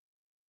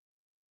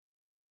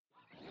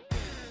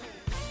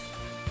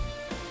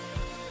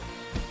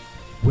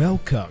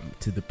Welcome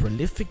to the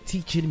prolific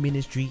teaching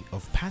ministry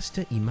of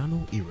Pastor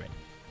Emmanuel Iren,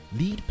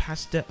 lead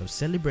pastor of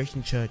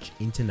Celebration Church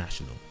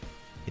International.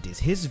 It is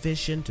his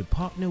vision to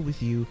partner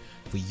with you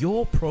for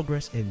your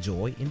progress and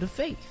joy in the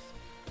faith.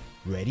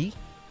 Ready,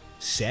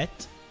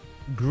 set,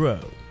 grow.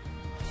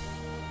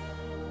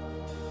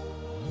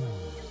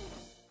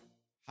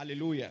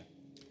 Hallelujah.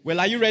 Well,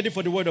 are you ready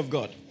for the word of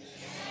God?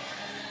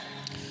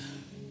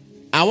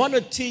 I want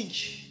to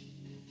teach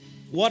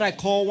what I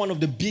call one of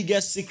the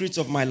biggest secrets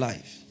of my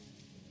life.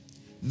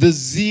 The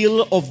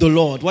zeal of the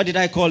Lord. What did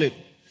I call it?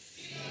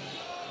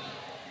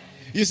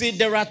 You see,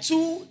 there are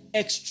two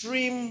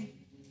extreme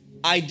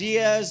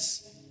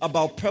ideas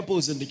about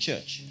purpose in the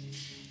church.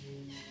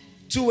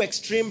 Two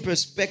extreme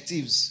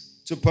perspectives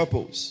to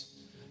purpose.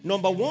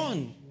 Number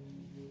one,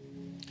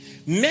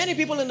 many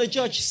people in the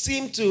church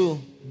seem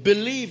to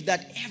believe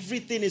that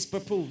everything is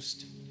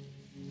purposed.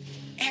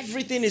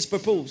 Everything is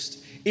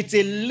purposed. It's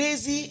a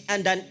lazy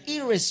and an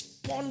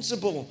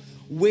irresponsible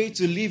way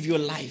to live your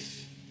life,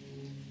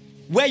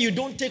 where you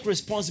don't take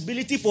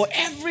responsibility for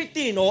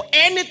everything or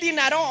anything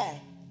at all.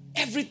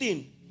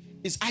 Everything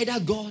is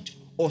either God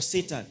or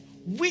Satan.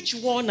 Which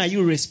one are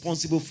you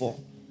responsible for?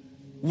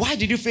 Why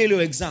did you fail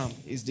your exam?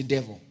 It's the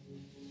devil.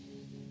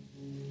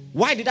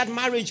 Why did that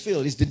marriage fail?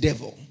 It's the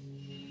devil.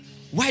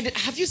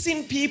 Have you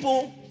seen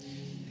people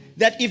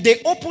that if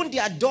they open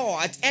their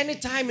door at any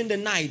time in the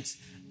night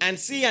and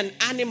see an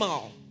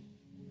animal,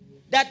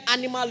 that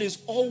animal is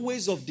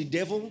always of the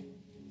devil?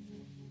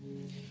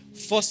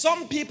 For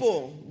some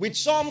people with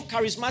some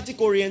charismatic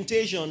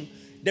orientation,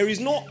 there is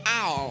no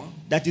owl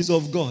that is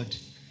of God.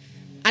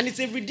 And it's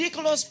a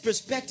ridiculous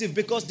perspective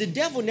because the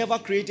devil never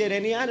created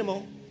any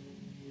animal.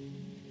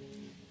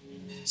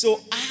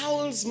 So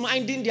owls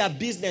minding their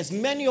business,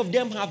 many of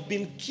them have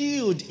been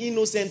killed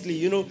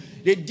innocently.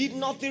 They did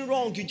nothing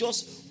wrong. You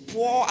just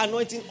pour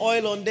anointing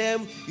oil on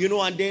them,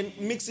 and then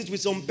mix it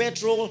with some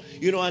petrol,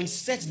 and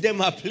set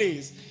them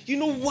ablaze. You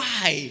know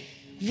why?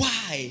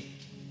 Why?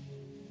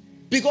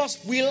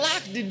 Because we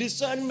lack the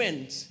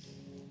discernment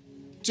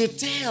to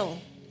tell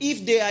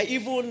if they are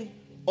even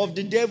of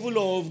the devil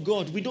or of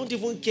God. We don't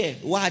even care.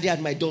 Why are they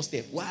at my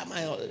doorstep? Why am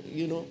I,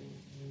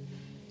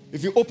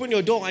 If you open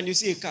your door and you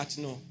see a cat,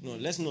 no,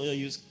 let's not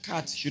use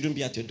cat. Shouldn't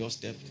be at your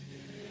doorstep.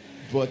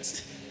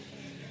 But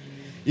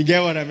you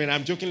get what I mean?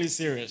 I'm jokingly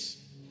serious.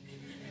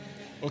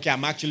 Okay,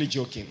 I'm actually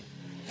joking.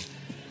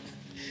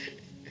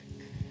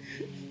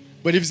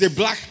 But if it's a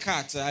black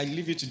cat, I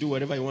leave you to do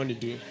whatever you want to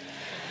do.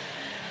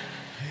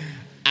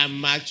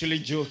 I'm actually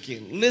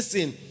joking.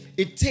 Listen,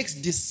 it takes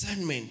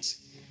discernment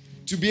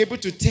to be able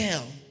to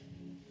tell.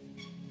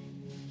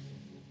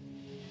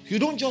 You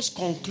don't just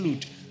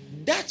conclude.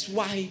 That's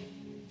why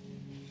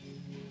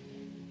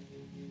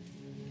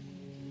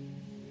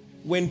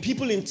when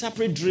people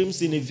interpret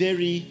dreams in a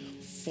very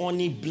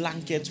funny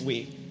blanket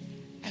way,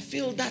 I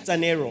feel that's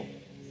an error.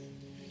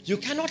 You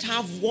cannot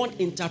have one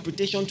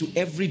interpretation to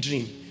every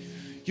dream.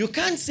 You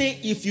can't say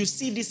if you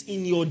see this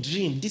in your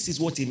dream, this is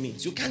what it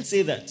means. You can't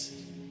say that.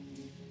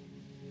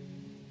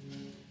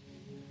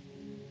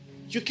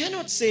 You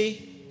cannot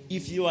say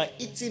if you are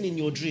eating in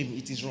your dream,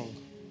 it is wrong.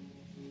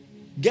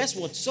 Guess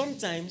what?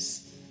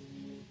 Sometimes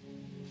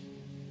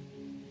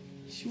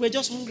you were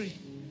just hungry.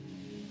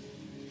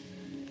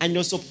 And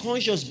your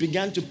subconscious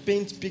began to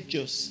paint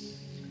pictures.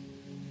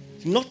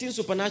 Nothing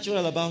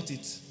supernatural about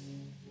it.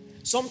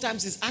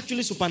 Sometimes it's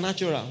actually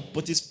supernatural,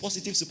 but it's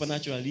positive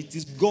supernatural. It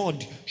is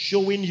God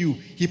showing you.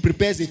 He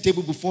prepares a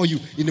table before you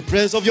in the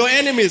presence of your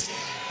enemies.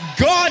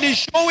 God is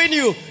showing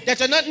you that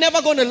you're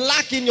never going to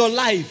lack in your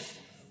life.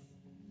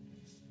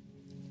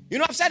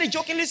 I've said it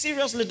jokingly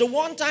seriously. The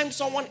one time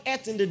someone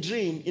ate in the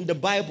dream in the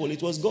Bible,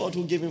 it was God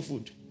who gave him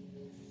food.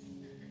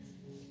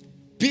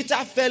 Peter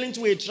fell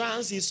into a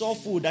trance. He saw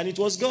food and it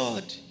was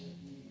God.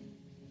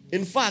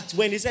 In fact,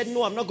 when he said,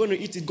 no, I'm not going to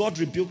eat it, God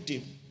rebuked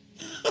him.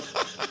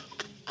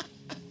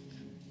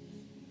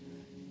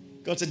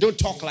 God said, don't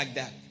talk like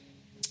that.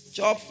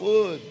 Chop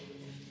food.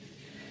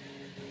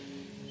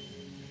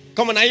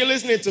 Come on, are you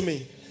listening to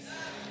me?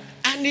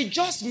 And it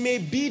just may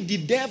be the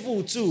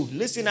devil too.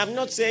 Listen, I'm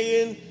not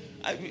saying,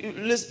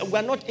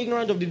 we're not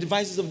ignorant of the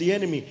devices of the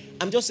enemy.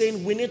 I'm just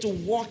saying we need to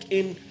walk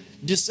in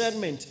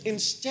discernment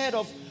instead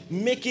of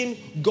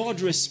making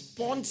God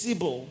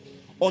responsible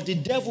or the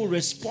devil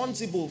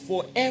responsible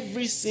for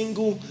every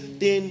single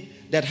thing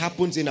that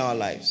happens in our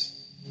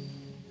lives.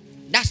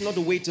 That's not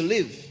the way to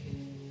live.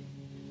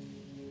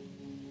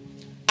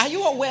 Are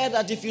you aware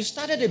that if you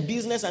started a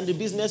business and the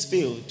business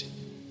failed,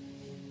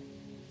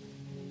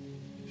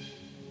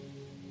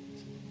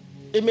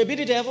 it may be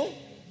the devil?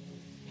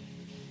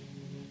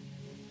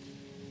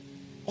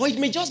 Or it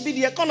may just be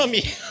the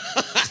economy.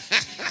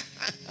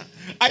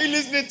 Are you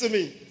listening to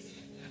me?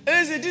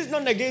 Listen, this is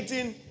not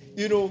negating,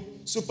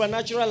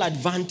 supernatural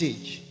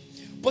advantage.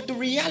 But the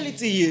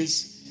reality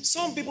is,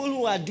 some people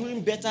who are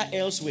doing better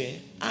elsewhere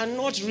are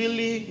not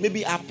really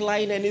maybe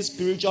applying any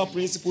spiritual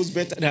principles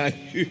better than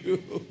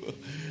you.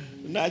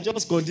 Not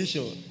just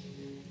condition.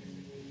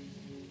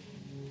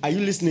 Are you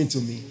listening to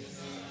me?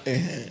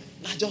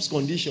 Not just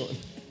condition.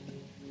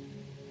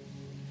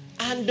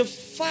 And the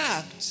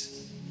fact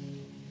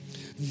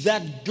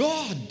that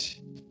God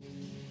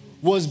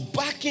was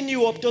backing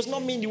you up does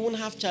not mean you won't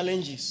have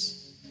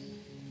challenges.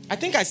 I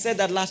think I said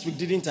that last week,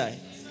 didn't I?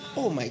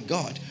 Oh my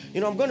God.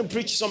 I'm going to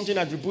preach something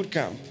at the boot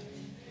camp.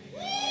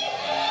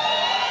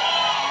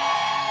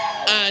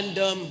 And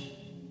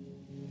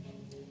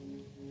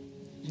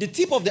the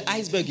tip of the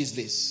iceberg is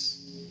this.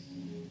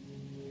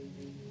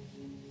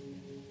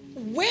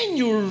 When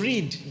you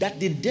read that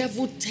the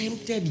devil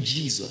tempted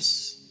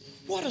Jesus,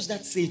 what does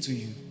that say to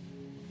you?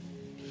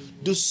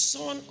 The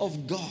Son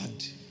of God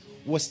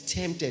was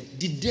tempted.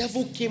 The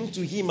devil came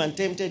to him and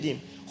tempted him.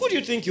 Who do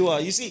you think you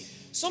are? You see,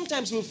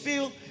 sometimes we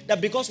feel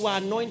that because we're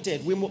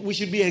anointed, we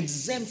should be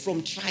exempt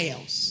from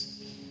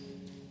trials.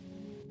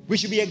 We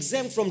should be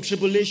exempt from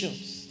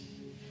tribulations.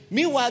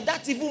 Meanwhile,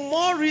 that's even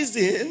more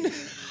reason.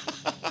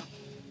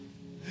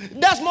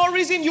 That's more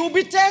reason you'll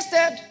be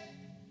tested.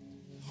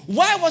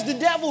 Why was the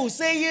devil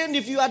saying,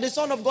 if you are the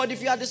Son of God,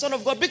 if you are the Son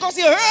of God? Because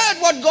he heard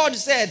what God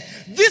said.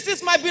 This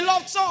is my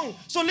beloved Son.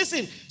 So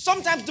listen,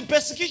 sometimes the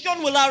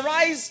persecution will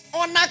arise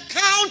on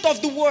account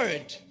of the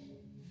word.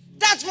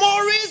 That's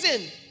more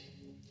reason.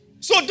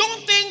 So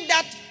don't think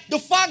that the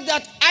fact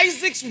that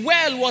Isaac's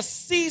well was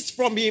seized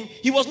from him,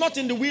 he was not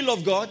in the will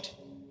of God.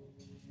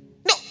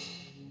 No.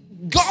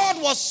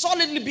 God was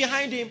solidly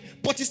behind him,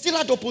 but he still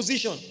had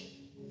opposition.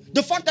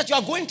 The fact that you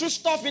are going through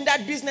stuff in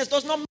that business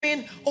does not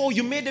mean, oh,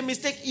 you made a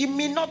mistake. You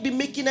may not be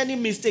making any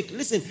mistake.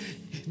 Listen,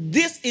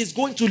 this is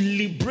going to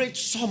liberate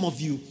some of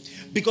you,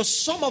 because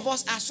some of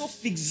us are so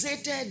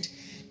fixated,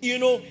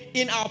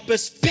 in our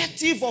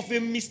perspective of a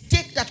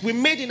mistake that we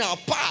made in our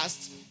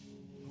past.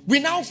 We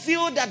now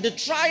feel that the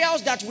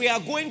trials that we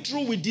are going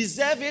through, we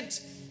deserve it.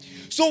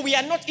 So we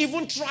are not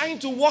even trying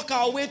to walk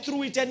our way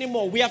through it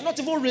anymore. We have not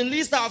even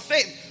released our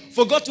faith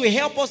for God to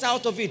help us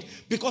out of it,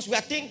 because we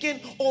are thinking,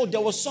 oh,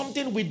 there was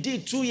something we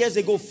did 2 years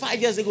ago,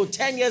 5 years ago,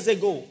 10 years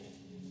ago.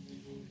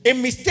 A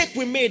mistake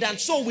we made, and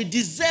so we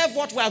deserve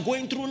what we are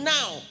going through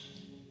now.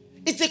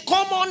 It's a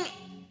common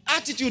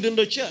attitude in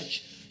the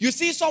church. You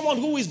see someone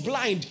who is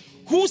blind,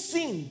 who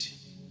sinned?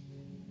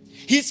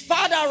 His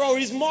father or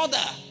his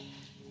mother?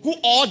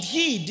 Was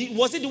he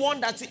the one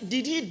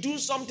did he do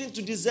something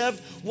to deserve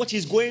what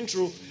he's going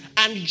through?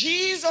 And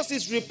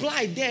Jesus'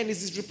 reply then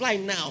is his reply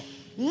now.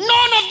 None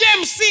of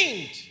them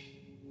sinned.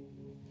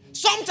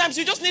 Sometimes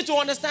you just need to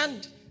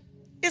understand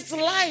it's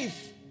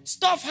life.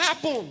 Stuff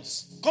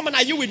happens. Come on,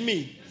 are you with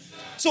me?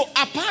 So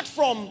apart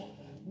from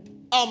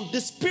the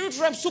spirit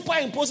realm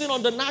superimposing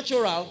on the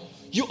natural,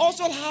 you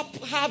also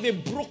have a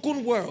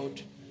broken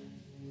world.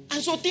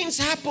 And so things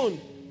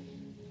happen.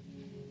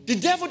 The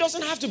devil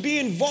doesn't have to be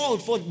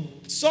involved for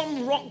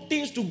some wrong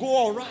things to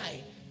go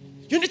awry.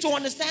 You need to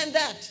understand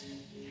that.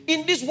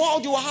 In this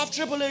world, you will have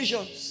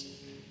tribulations.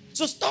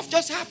 So stuff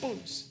just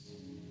happens.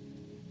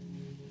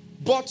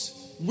 But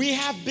we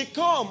have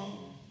become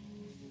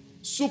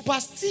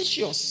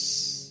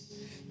superstitious,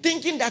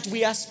 thinking that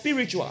we are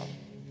spiritual,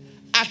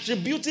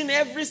 attributing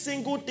every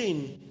single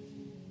thing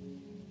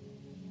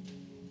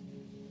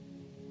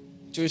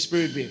to a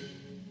spirit being.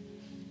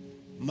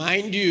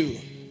 Mind you,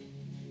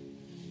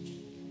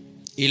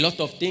 a lot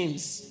of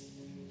things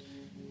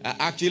are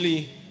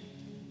actually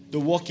the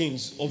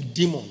workings of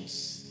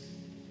demons.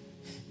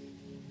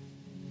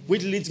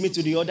 Which leads me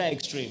to the other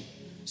extreme.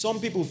 Some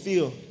people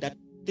feel that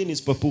thing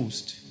is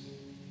proposed.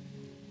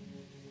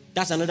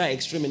 That's another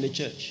extreme in the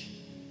church.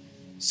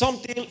 Some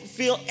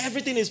feel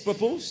everything is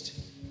proposed.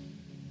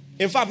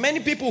 In fact, many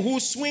people who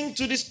swing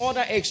to this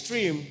other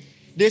extreme,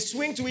 they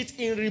swing to it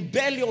in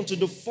rebellion to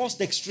the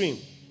first extreme.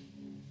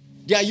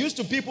 They are used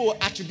to people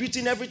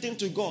attributing everything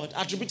to God,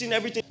 attributing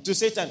everything to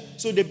Satan.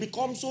 So they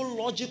become so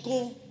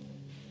logical.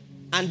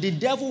 And the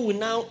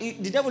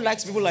devil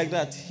likes people like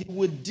that. He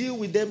will deal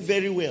with them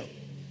very well.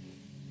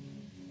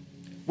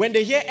 When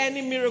they hear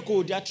any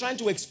miracle, they are trying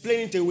to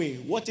explain it away.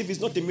 What if it's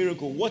not a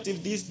miracle? What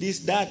if this,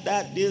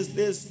 that,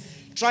 this?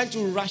 Trying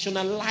to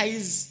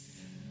rationalize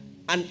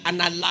and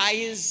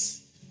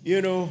analyze,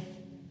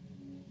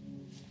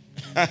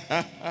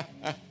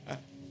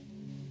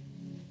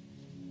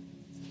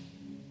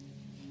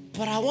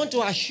 But I want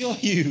to assure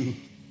you,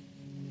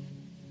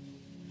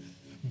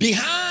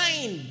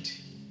 behind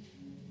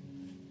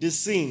the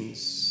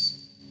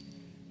scenes,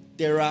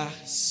 there are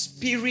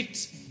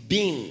spirit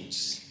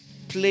beings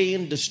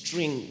playing the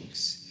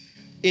strings,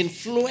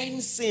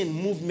 influencing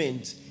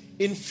movement,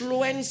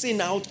 influencing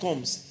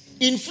outcomes,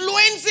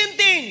 influencing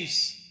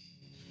things.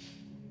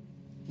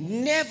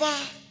 Never,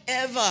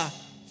 ever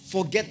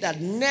forget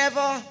that.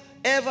 Never,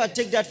 ever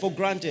take that for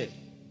granted.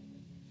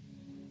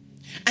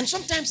 And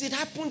sometimes it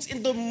happens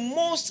in the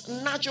most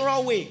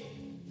natural way.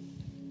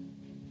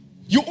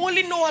 You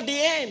only know at the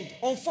end.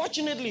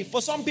 Unfortunately,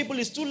 for some people,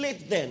 it's too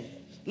late then.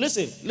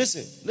 Listen.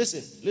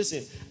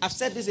 I've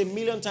said this a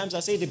million times. I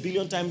say it a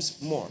billion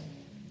times more.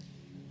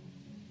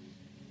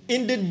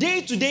 In the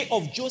day-to-day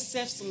of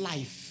Joseph's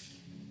life,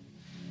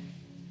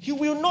 he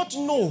will not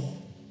know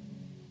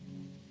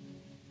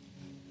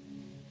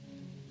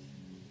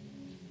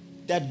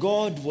that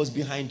God was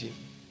behind him.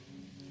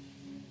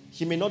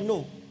 He may not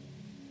know.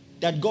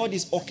 that God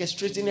is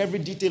orchestrating every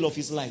detail of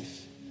his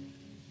life.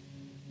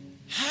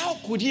 How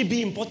could he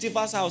be in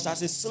Potiphar's house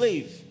as a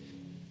slave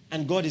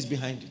and God is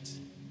behind it?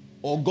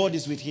 Or God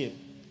is with him?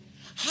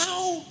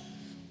 How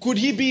could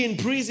he be in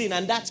prison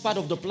and that's part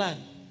of the plan?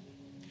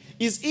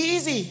 It's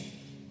easy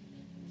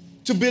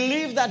to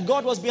believe that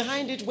God was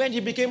behind it when he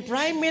became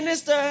prime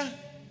minister.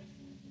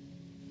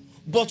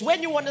 But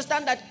when you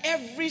understand that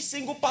every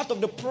single part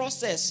of the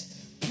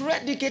process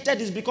predicated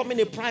his becoming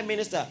a prime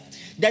minister,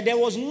 that there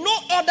was no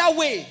other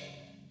way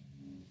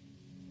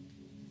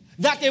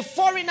that a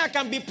foreigner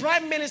can be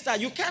prime minister.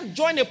 You can't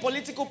join a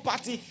political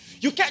party.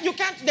 You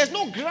can't, there's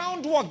no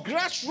groundwork,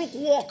 grassroots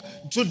work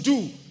to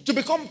do to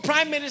become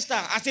prime minister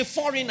as a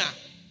foreigner.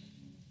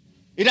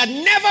 It had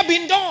never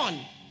been done.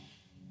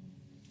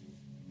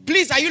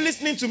 Please, are you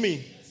listening to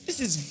me? This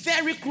is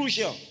very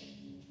crucial.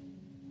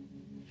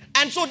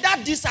 And so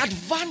that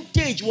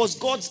disadvantage was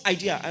God's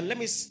idea. And let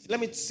me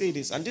say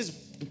this, and this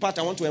is the part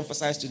I want to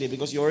emphasize today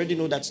because you already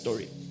know that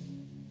story.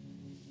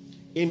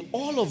 In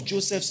all of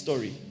Joseph's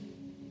story,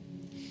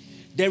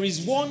 there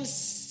is one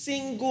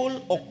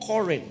single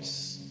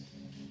occurrence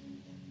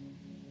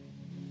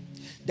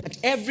that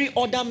every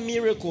other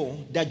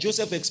miracle that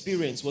Joseph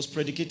experienced was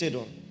predicated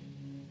on.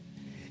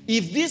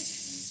 If this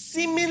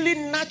seemingly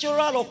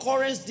natural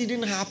occurrence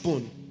didn't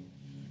happen,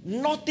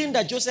 nothing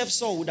that Joseph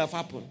saw would have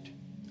happened.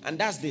 And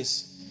that's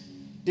this.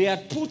 They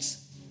had put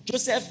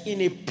Joseph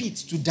in a pit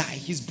to die.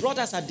 His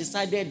brothers had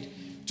decided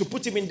to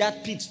put him in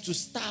that pit to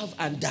starve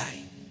and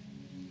die.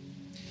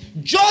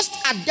 Just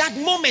at that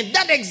moment,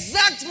 that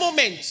exact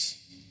moment,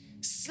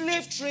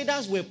 slave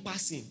traders were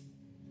passing.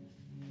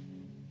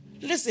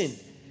 Listen,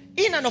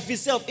 in and of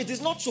itself, it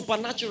is not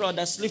supernatural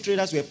that slave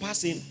traders were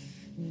passing.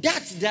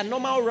 That's their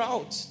normal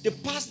route. They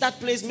pass that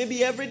place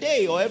maybe every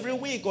day or every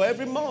week or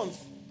every month.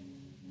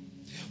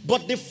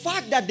 But the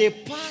fact that they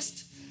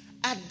passed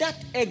at that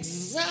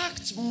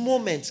exact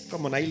moment,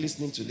 come on, are you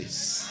listening to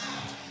this?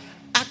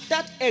 At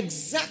that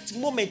exact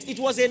moment, it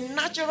was a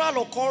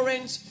natural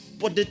occurrence,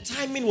 but the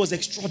timing was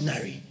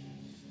extraordinary.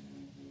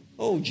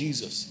 Oh,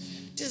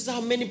 Jesus. This is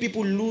how many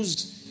people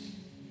lose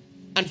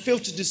and fail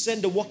to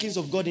discern the workings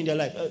of God in their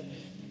life.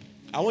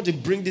 I want to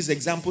bring this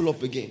example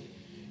up again.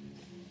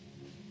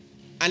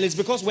 And it's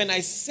because when I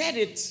said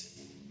it,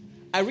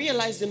 I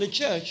realized in the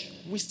church,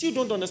 we still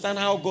don't understand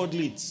how God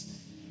leads.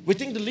 We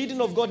think the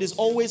leading of God is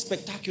always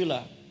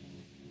spectacular.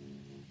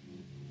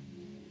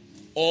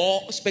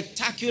 Or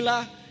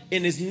spectacular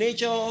in his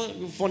nature,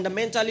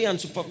 fundamentally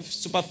and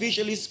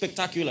superficially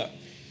spectacular.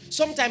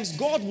 Sometimes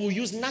God will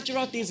use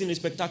natural things in a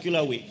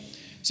spectacular way.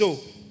 So,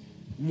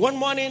 one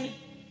morning,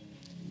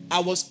 I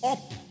was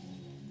up.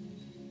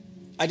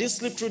 I didn't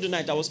sleep through the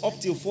night. I was up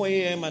till 4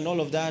 a.m. and all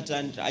of that.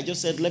 And I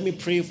just said, let me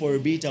pray for a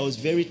bit. I was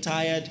very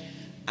tired.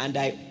 And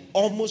I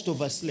almost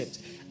overslept.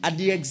 At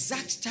the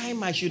exact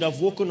time I should have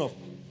woken up,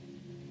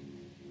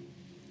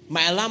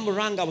 my alarm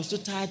rang. I was too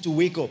tired to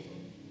wake up.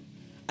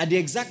 At the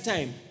exact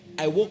time,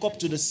 I woke up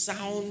to the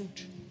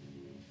sound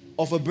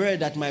of a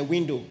bird at my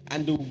window.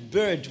 And the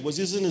bird was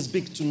using his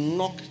beak to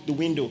knock the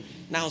window.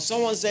 Now,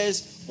 someone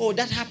says, oh,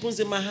 that happens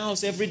in my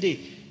house every day.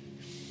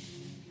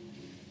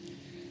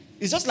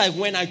 It's just like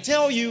when I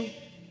tell you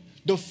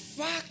the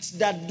fact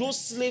that those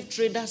slave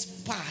traders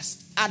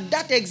passed at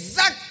that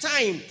exact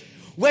time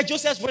where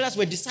Joseph's brothers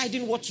were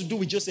deciding what to do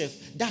with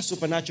Joseph. That's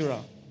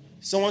supernatural.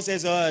 Someone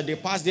says, they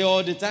pass there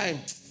all the time.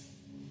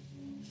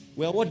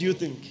 Well, what do you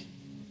think?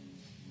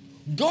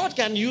 God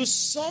can use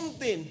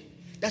something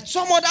that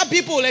some other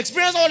people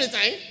experience all the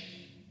time.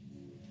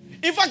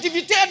 In fact, if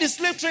you tell the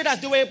slave traders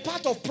they were a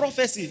part of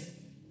prophecy,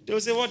 they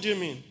will say, what do you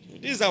mean?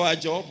 This is our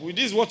job.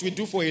 This is what we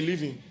do for a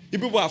living. The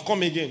people have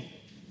come again.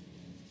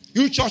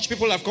 You church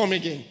people have come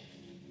again.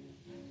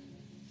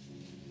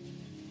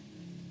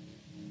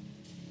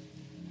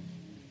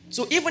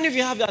 So even if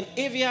you have an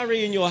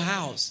aviary in your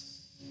house,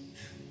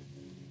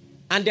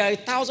 and there are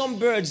 1,000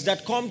 birds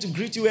that come to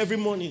greet you every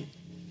morning,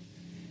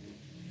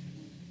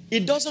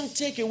 it doesn't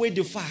take away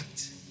the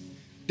fact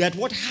that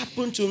what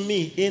happened to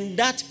me in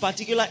that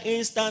particular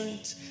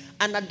instant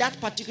and at that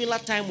particular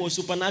time was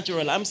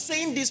supernatural. I'm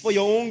saying this for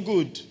your own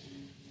good.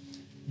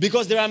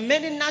 Because there are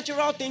many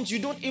natural things you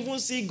don't even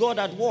see God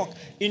at work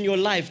in your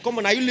life. Come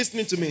on, are you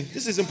listening to me?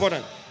 This is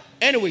important.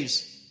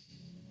 Anyways,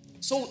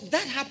 so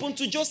that happened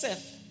to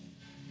Joseph.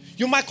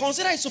 You might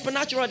consider it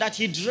supernatural that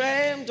he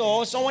dreamed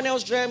or someone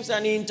else dreamt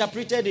and he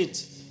interpreted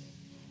it.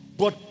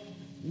 But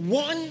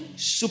one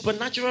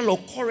supernatural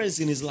occurrence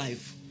in his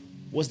life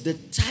was the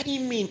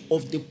timing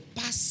of the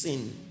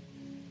passing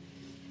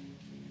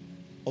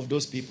of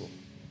those people.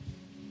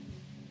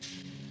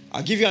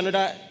 I'll give you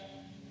another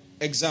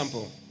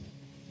example.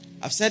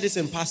 I've said this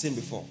in passing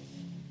before.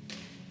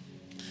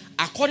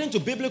 According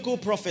to biblical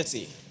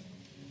prophecy,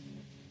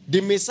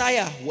 the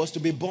Messiah was to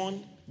be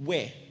born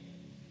where?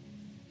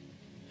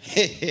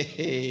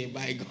 Hey,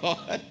 my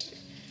God.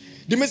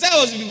 The Messiah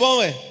was to be born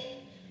where?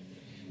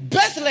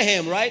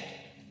 Bethlehem, right?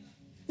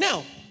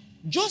 Now,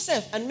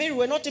 Joseph and Mary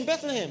were not in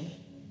Bethlehem.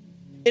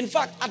 In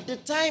fact, at the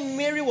time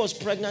Mary was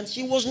pregnant,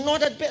 she was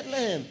not at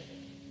Bethlehem.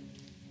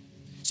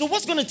 So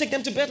what's going to take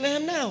them to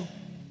Bethlehem now?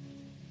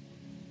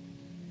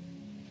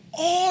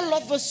 All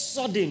of a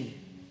sudden,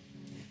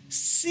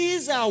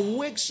 Caesar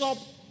wakes up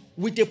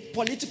with a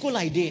political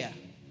idea.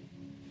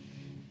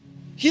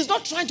 He's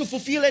not trying to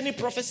fulfill any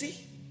prophecy.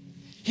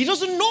 He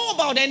doesn't know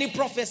about any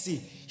prophecy.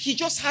 He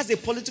just has a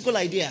political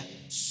idea.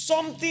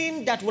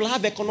 Something that will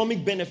have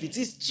economic benefits.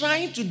 He's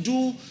trying to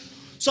do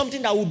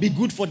something that will be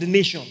good for the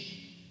nation.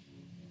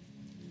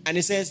 And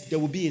he says there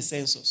will be a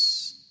census.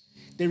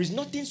 There is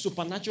nothing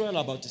supernatural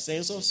about the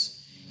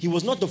census. He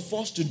was not the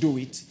first to do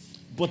it,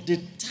 but the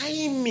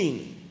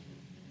timing.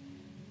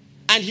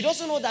 And he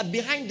doesn't know that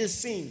behind the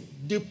scene,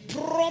 the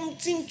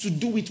prompting to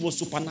do it was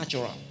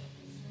supernatural.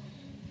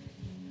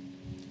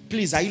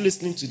 Please, are you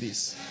listening to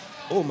this?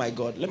 Oh my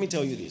God, let me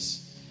tell you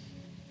this.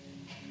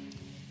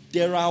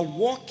 There are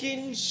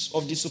workings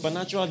of the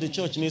supernatural the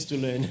church needs to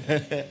learn.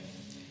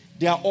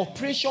 There are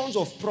operations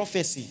of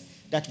prophecy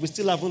that we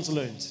still haven't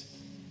learned.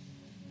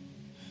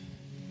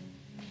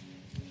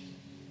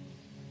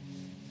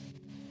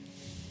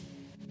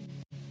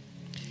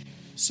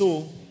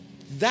 So,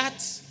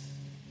 that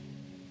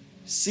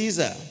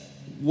Caesar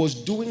was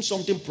doing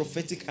something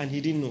prophetic and he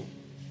didn't know.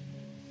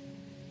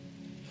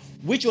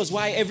 Which was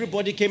why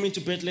everybody came into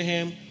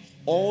Bethlehem.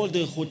 All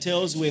the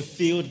hotels were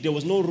filled. There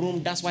was no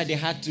room. That's why they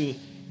had to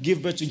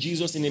give birth to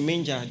Jesus in a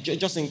manger,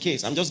 just in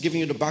case. I'm just giving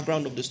you the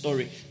background of the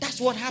story.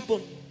 That's what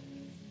happened.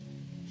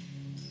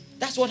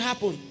 That's what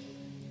happened.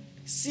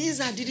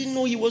 Caesar didn't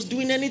know he was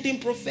doing anything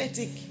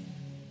prophetic.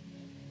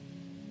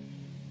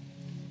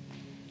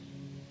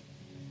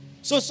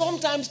 So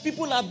sometimes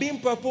people are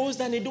being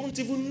proposed and they don't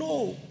even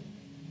know.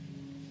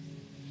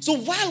 So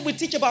while we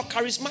teach about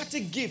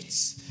charismatic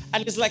gifts,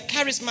 and it's like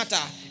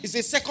charismata, it's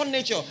a second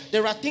nature,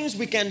 there are things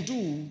we can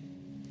do.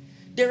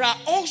 There are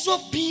also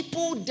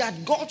people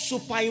that God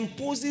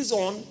superimposes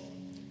on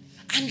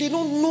and they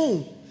don't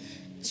know.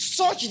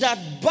 Such that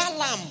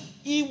Balaam,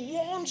 he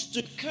wants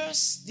to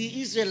curse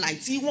the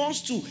Israelites.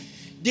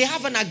 They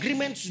have an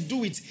agreement to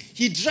do it.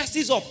 He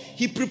dresses up,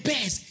 he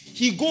prepares,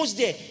 he goes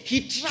there,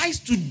 he tries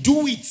to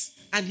do it,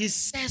 and he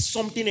says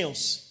something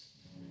else.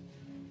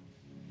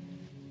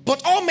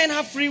 But all men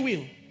have free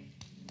will.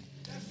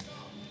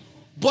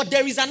 But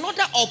there is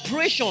another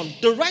operation.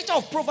 The writer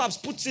of Proverbs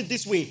puts it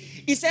this way.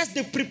 He says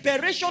the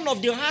preparation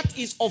of the heart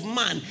is of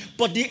man,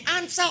 but the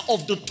answer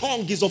of the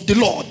tongue is of the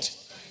Lord.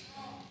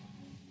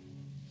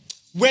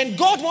 When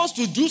God wants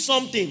to do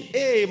something,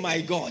 hey my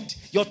God,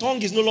 your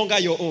tongue is no longer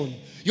your own.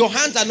 Your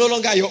hands are no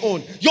longer your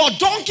own. Your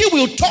donkey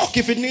will talk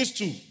if it needs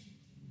to.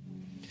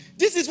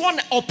 This is one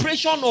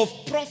operation of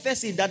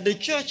prophecy that the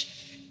church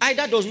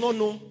either does not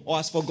know or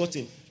has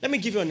forgotten. Let me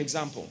give you an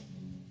example.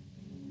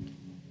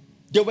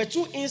 There were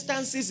two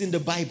instances in the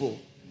Bible,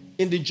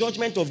 in the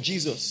judgment of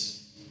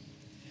Jesus,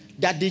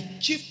 that the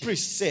chief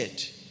priest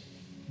said,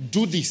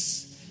 do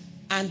this.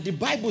 And the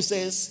Bible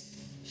says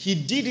he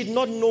did it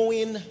not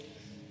knowing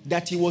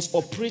that he was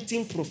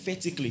operating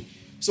prophetically.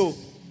 So,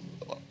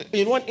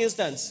 in one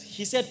instance,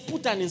 he said,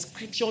 put an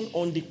inscription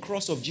on the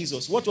cross of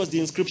Jesus. What was the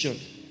inscription?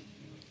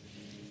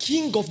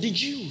 King of the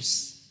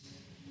Jews.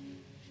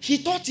 He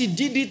thought he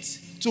did it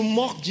to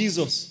mock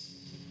Jesus,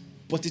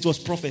 but it was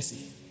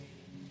prophecy.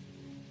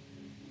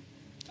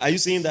 Are you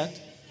seeing that?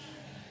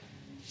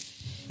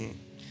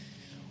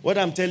 What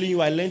I'm telling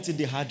you, I learned it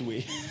the hard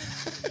way.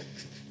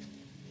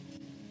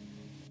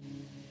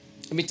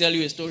 Let me tell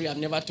you a story I've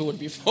never told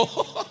before.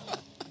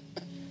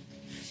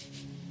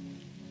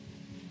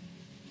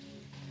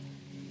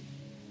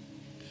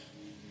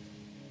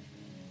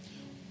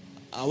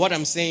 What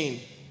I'm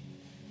saying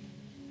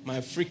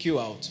might freak you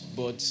out,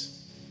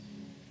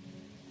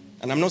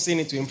 and I'm not saying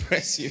it to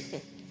impress you.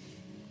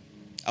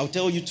 I'll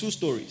tell you two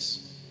stories.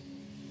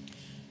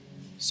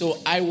 So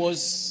I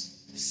was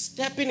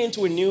stepping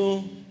into a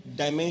new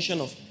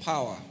dimension of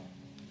power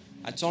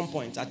at some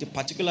point, at a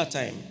particular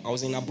time. I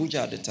was in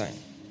Abuja at the time.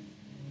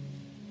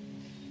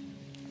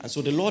 And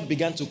so the Lord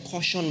began to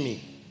caution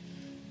me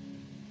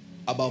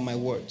about my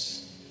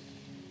words.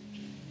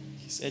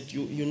 He said,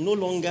 you no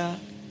longer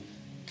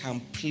can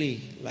play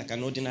like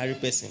an ordinary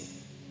person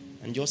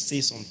and just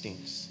say some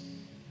things.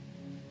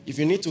 If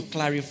you need to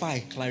clarify.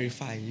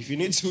 If you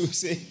need to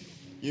say,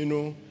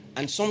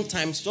 and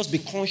sometimes just be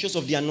conscious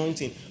of the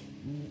anointing.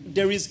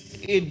 There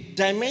is a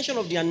dimension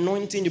of the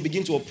anointing you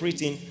begin to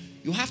operate in.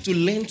 You have to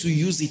learn to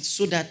use it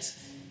so that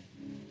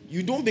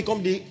you don't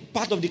become the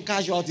part of the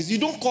casualties. You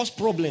don't cause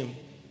problem.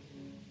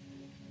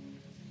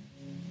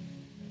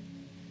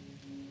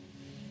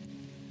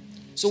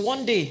 So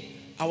one day,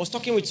 I was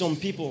talking with some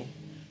people,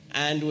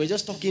 and we were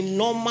just talking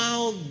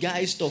normal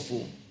guy stuff.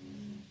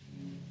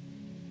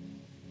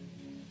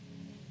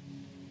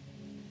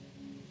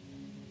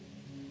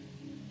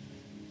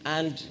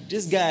 And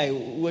this guy,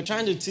 we were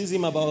trying to tease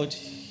him about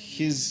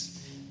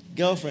his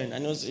girlfriend,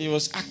 and he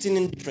was acting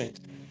indifferent.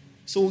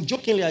 So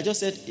jokingly, I just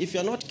said, if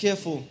you're not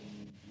careful,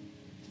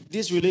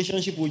 this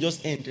relationship will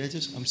just end.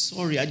 I'm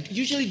sorry. I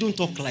usually don't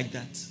talk like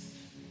that.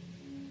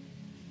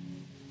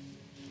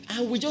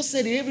 And we just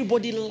said it.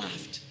 Everybody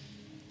laughed.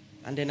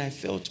 And then I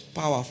felt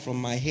power from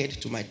my head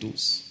to my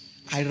toes.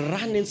 I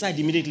ran inside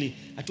immediately.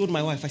 I told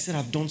my wife, I said,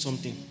 I've done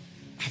something.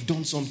 I've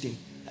done something.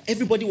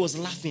 Everybody was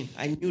laughing.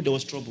 I knew there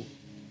was trouble.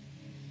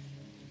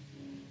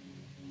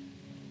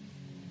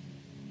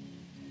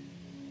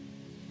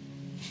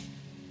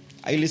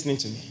 Are you listening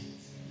to me?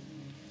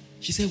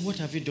 She said, what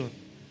have you done?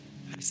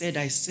 I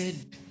said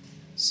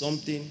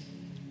something,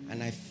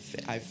 and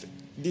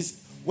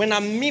when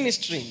I'm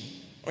ministering,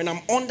 when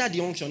I'm under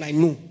the unction, I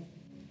know.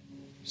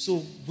 So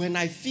when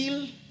I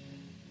feel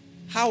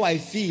how I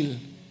feel,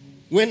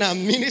 when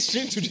I'm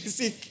ministering to the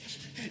sick,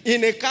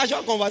 in a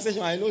casual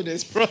conversation, I know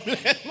there's problem.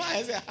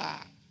 I say,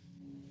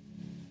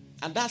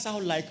 And that's how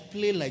like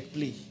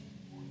play.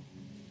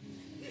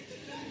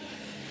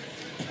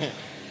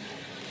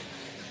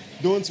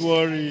 Don't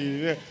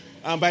worry.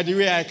 And by the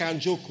way, I can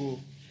joke.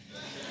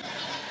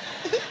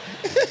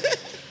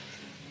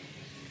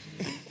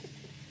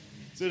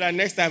 So that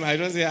next time I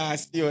don't say, I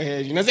see your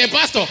head. Say,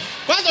 Pastor,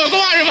 go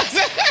on.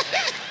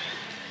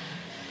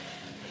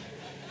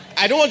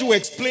 I don't want to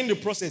explain the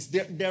process.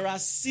 There are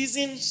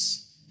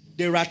seasons,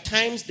 there are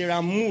times, there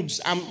are moods.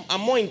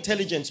 I'm more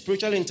intelligent,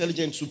 spiritually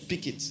intelligent to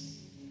pick it.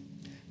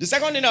 The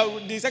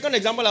second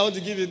example I want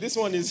to give you, this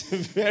one is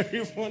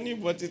very funny,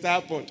 but it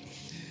happened.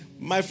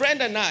 My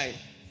friend and I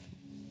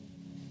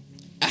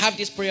have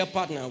this prayer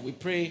partner. We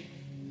pray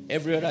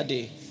every other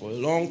day for a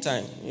long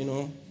time,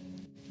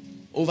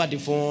 over the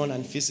phone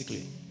and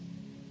physically.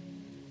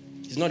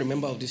 He's not a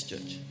member of this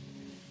church.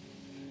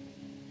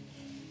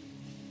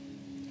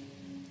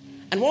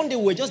 And one day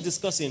we were just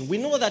discussing. We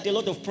know that a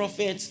lot of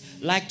prophets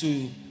like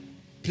to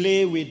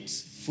play with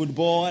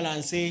football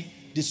and say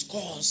the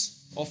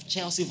scores of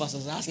Chelsea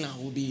versus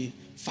Arsenal will be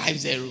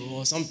 5-0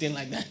 or something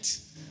like that.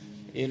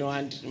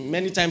 And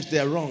many times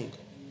they're wrong.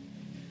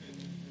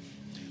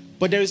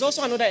 But there is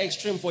also another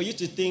extreme for you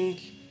to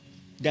think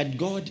that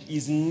God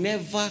is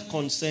never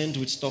concerned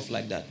with stuff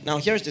like that. Now,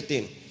 here's the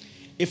thing.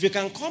 If you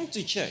can come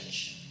to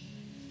church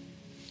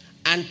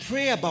and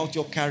pray about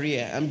your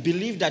career and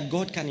believe that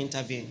God can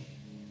intervene,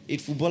 a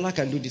footballer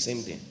can do the same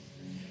thing.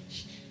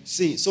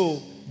 See,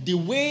 so the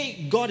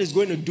way God is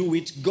going to do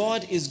it,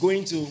 God is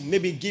going to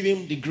maybe give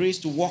him the grace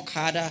to work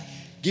harder,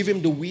 give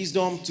him the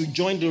wisdom to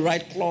join the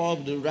right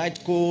club, the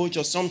right coach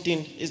or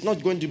something. It's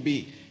not going to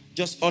be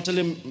just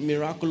utterly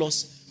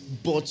miraculous.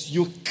 But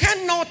you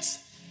cannot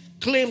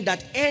claim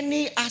that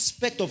any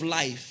aspect of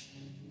life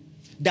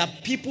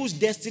that people's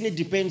destiny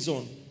depends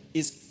on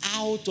is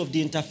out of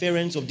the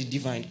interference of the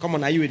divine. Come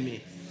on, are you with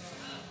me?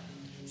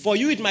 For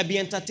you, it might be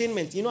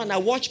entertainment. And I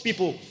watch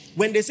people,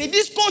 when they say,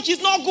 this coach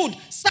is not good,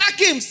 sack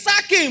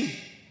him.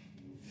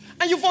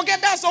 And you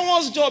forget that's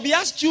someone's job. He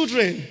has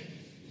children.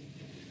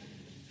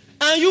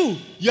 And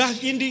you are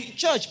in the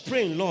church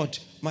praying, Lord,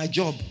 my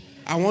job,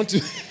 I want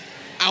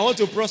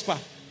to prosper.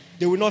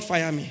 They will not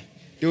fire me.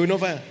 They will not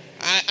fire.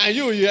 And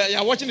you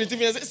are watching the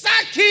TV and say,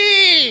 sack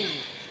him.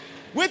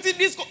 Wait till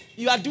this.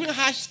 You are doing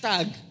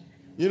hashtag,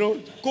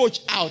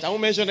 coach out. I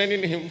won't mention any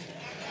name.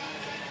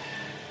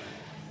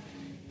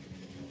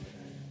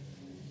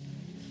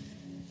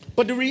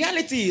 But the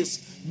reality is,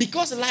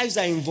 because lives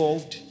are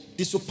involved,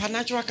 the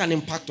supernatural can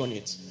impact on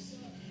it.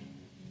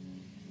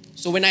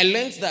 So when I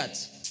learned that,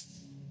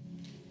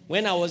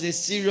 when I was a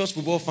serious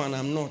football fan,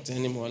 I'm not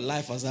anymore.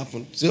 Life has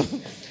happened. So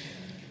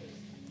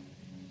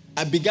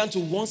I began to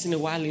once in a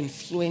while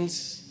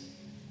influence.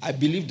 I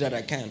believe that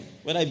I can.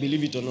 Whether I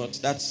believe it or not,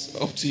 that's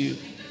up to you.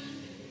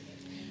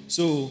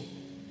 So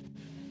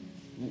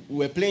we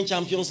were playing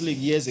Champions League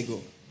years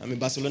ago. I'm a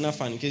Barcelona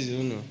fan, in case you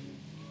don't know.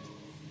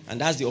 And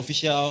that's the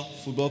official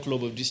football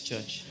club of this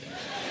church.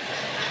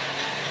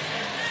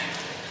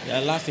 They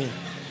are laughing.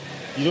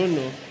 You don't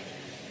know.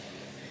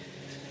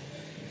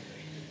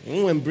 You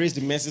won't embrace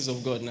the message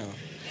of God now.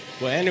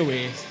 But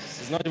anyway,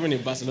 he's not even a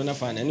Barcelona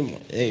fan anymore.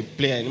 A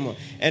player anymore.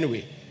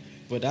 Anyway,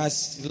 but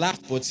that's laugh,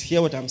 but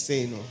hear what I'm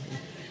saying.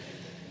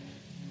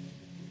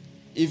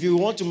 If you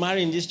want to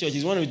marry in this church,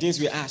 it's one of the things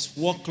we ask.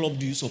 What club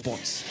do you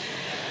support?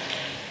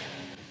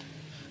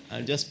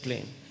 I'm just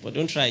playing. But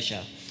don't try,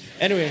 Sha.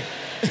 Anyway.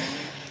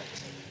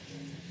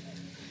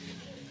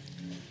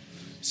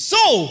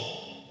 So,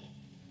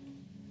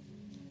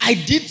 I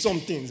did some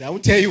things. I will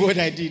tell you what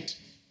I did.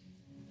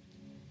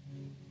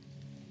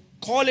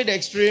 Call it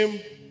extreme.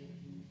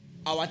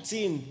 Our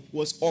team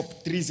was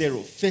up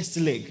 3-0. First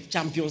leg,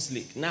 Champions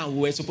League. Now, we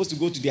were supposed to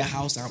go to their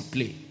house and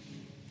play.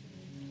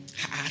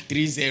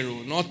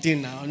 3-0.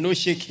 Nothing now. No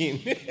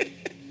shaking.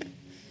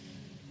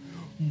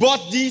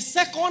 But the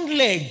second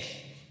leg,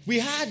 we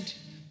had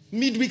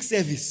midweek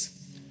service.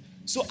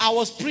 So, I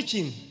was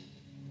preaching.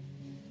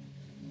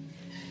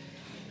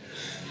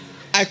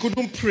 I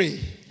couldn't pray.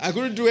 I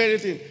couldn't do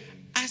anything.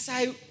 As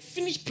I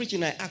finished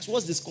preaching, I asked,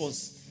 what's the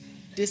scores?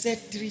 They said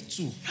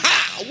 3-2.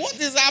 Ha! What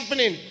is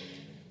happening?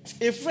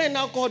 A friend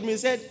now called me and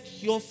said,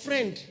 your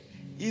friend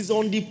is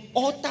on the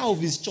altar of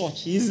his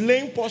church. He's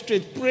laying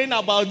prostrate, praying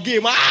about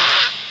game.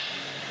 Ah!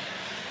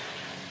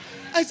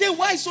 I said,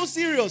 why so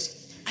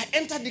serious? I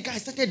entered the car. I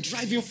started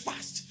driving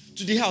fast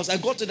to the house. I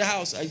got to the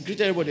house. I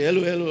greeted everybody.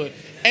 Hello, hello.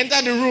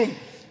 Entered the room.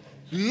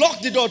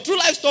 Locked the door. True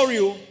life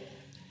story.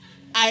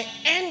 I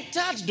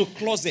entered the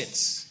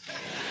closet.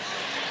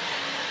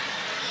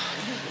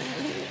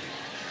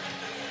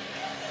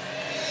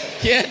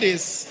 Hear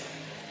this.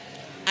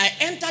 I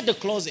entered the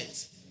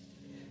closet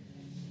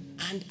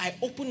and I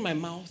opened my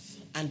mouth,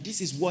 and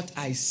this is what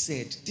I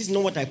said. This is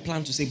not what I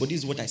planned to say, but this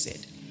is what I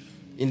said.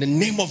 In the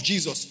name of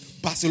Jesus,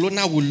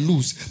 Barcelona will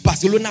lose.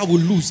 Barcelona will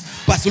lose.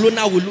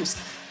 Barcelona will lose.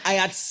 I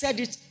had said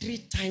it 3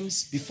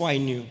 times before I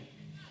knew.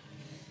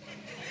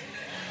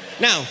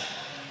 Now,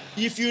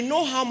 if you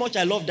know how much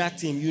I love that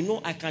team, you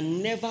know I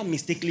can never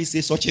mistakenly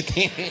say such a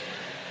thing.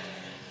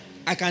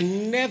 I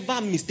can never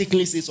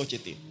mistakenly say such a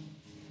thing.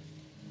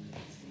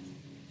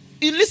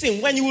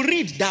 Listen, when you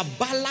read that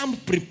Balaam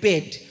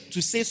prepared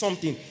to say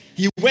something,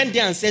 he went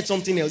there and said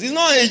something else.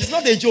 It's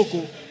not a joke.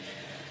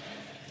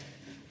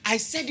 I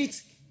said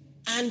it,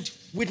 and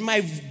with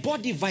my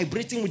body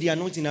vibrating with the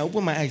anointing, I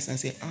opened my eyes and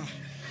said,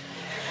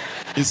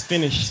 it's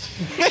finished.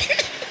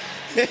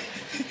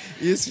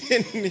 It's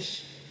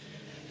finished.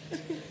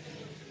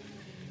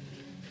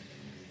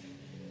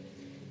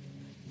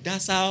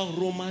 That's how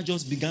Roma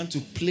just began to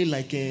play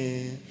like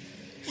a...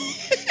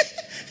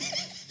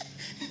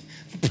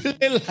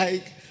 play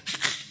like...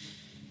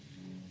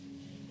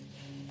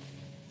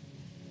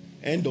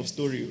 End of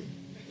story.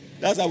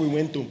 That's how we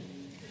went home.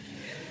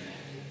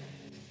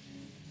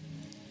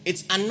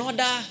 It's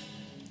another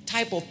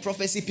type of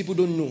prophecy people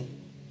don't know.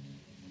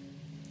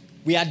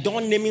 We had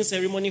done naming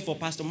ceremony for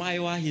Pastor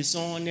Maiwa, his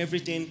son,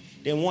 everything.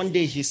 Then one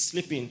day he's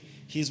sleeping.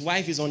 His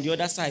wife is on the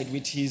other side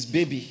with his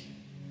baby.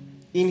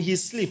 In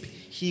his sleep,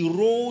 he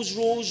rose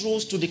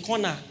to the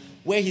corner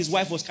where his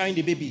wife was carrying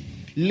the baby,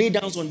 lay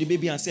down on the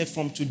baby and said,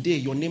 from today,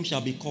 your name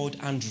shall be called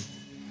Andrew.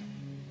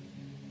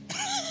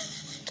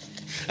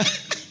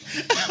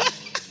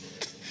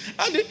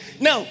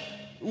 Now,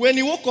 when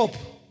he woke up,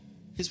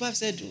 his wife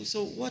said,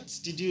 so what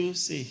did you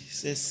say? He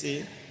says,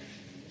 say.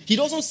 He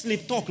doesn't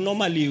sleep talk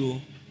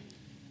normally.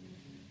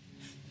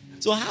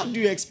 So how do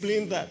you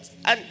explain that?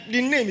 And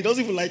the name, he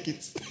doesn't even like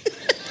it.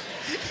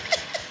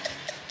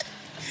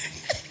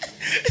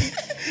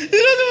 He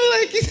doesn't even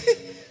like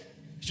it.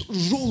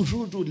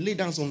 Roll, lay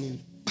down on him.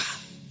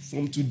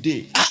 From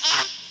today.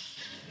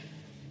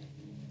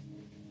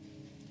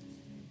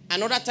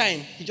 Another time,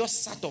 he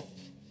just sat up.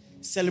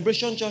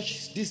 Celebration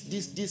church, this,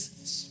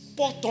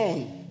 spot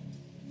on.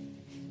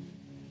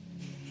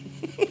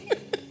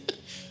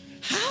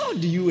 How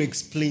do you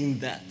explain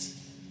that?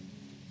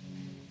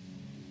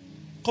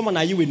 Come on,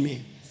 are you with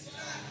me?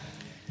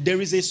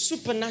 There is a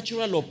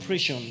supernatural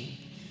operation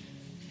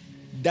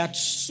that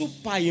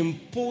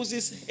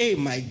superimposes, hey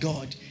my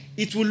God,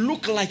 it will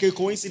look like a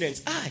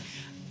coincidence.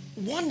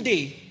 One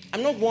day,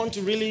 I'm not one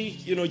to really,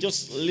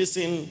 just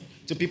listen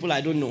to people I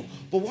don't know.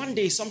 But one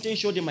day, something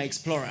showed in my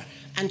Explorer.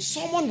 And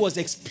someone was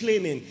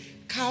explaining,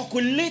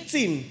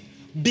 calculating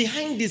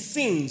behind the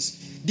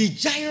scenes, the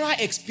Jireh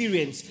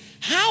experience.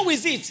 How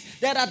is it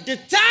that at the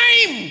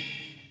time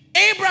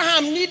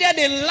Abraham needed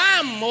a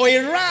lamb or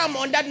a ram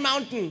on that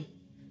mountain,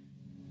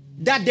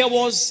 that there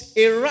was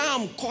a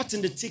ram caught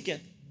in the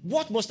thicket?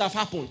 What must have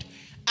happened?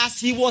 As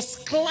he was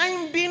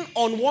climbing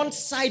on one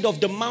side of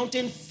the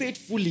mountain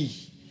faithfully,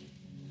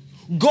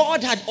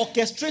 God had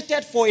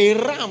orchestrated for a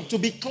ram to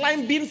be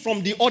climbing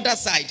from the other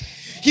side.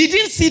 He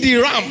didn't see the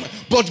ram,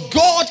 but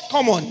God,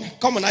 come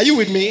on, are you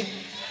with me?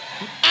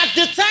 At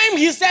the time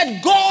he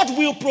said God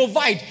will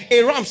provide,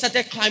 a ram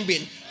started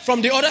climbing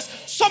from the others.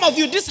 Some of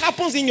you, this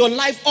happens in your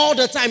life all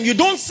the time. You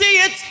don't see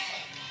it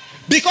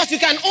because you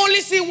can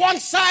only see one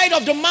side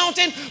of the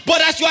mountain,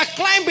 but as you are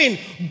climbing,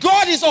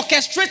 God is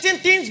orchestrating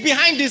things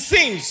behind the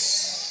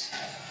scenes,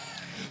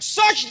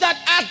 such that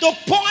at the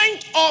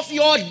point of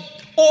your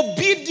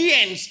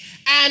obedience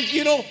and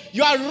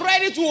you are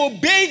ready to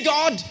obey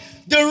God,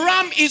 the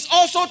ram is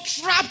also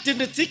trapped in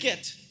the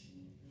thicket,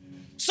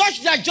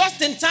 such that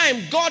just in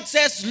time God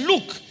says,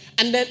 look,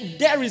 and then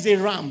there is a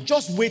ram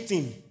just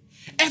waiting.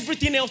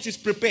 Everything else is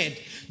prepared.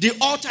 The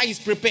altar is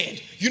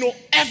prepared.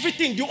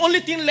 Everything. The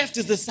only thing left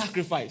is the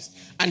sacrifice.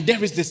 And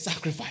there is the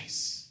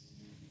sacrifice.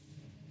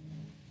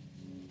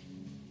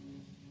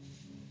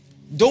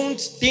 Don't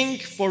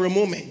think for a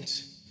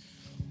moment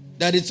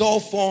that it's all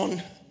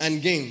fun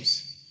and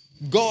games.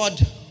 God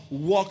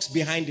works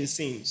behind the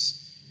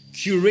scenes,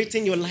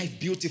 curating your life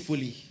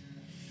beautifully.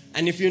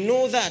 And if you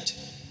know that,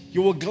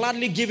 you will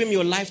gladly give him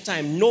your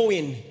lifetime,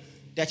 knowing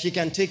that he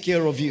can take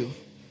care of you.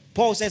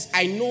 Paul says,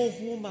 I know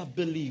whom I've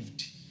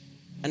believed,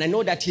 and I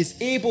know that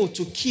he's able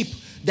to keep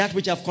that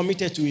which I've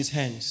committed to his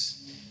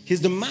hands.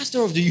 He's the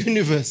master of the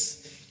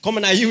universe. Come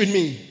on, are you with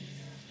me?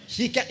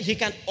 He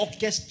can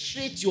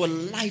orchestrate your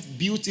life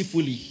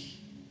beautifully.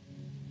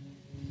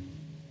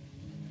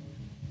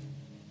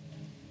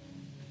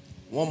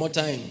 One more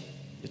time.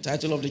 The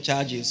title of the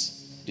charge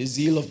is The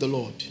Zeal of the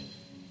Lord.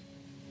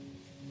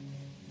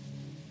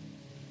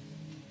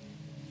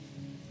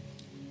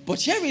 But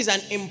here is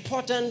an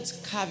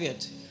important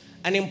caveat,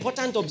 an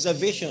important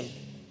observation.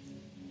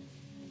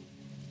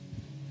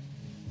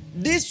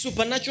 These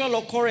supernatural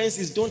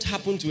occurrences don't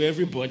happen to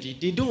everybody.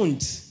 They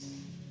don't.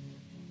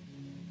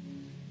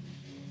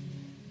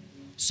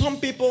 Some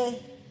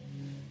people,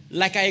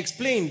 Like I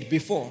explained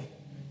before,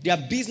 their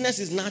business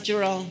is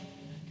natural,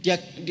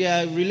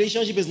 their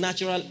relationship is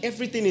natural,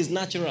 everything is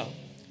natural.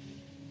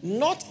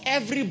 Not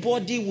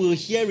everybody will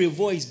hear a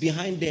voice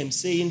behind them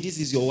saying, this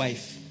is your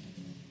wife.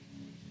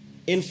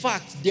 In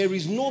fact, there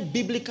is no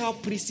biblical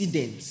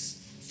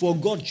precedence for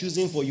God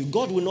choosing for you.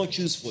 God will not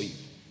choose for you.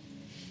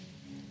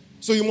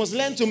 So you must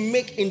learn to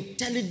make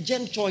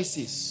intelligent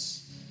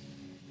choices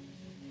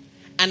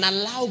and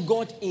allow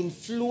God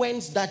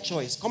influence that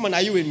choice. Come on,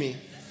 are you with me?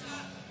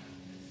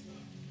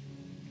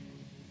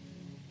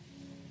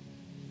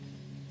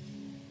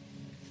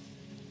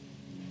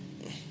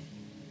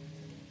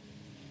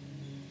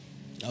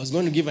 I was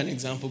going to give an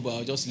example, but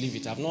I'll just leave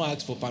it. I've not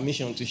asked for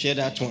permission to share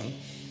that one.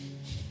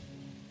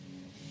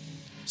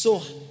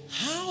 So,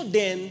 how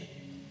then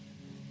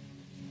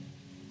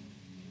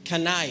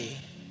can I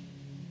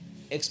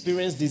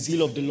experience the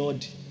zeal of the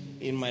Lord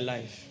in my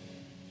life?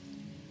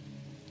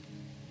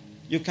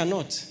 You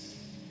cannot.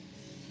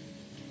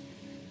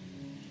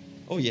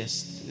 Oh,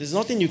 yes. There's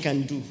nothing you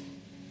can do.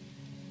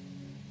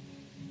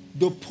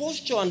 The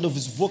posture and the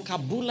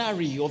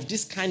vocabulary of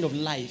this kind of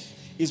life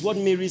is what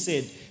Mary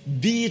said,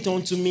 be it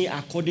unto me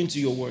according to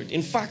your word.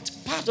 In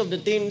fact, part of the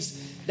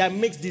things that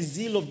makes the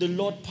zeal of the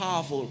Lord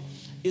powerful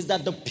is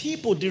that the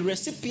people, the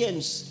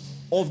recipients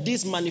of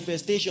this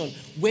manifestation,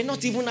 were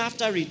not even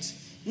after it.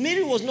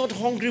 Mary was not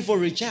hungry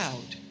for a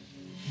child,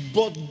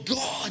 but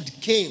God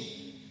came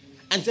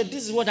and said,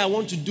 this is what I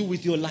want to do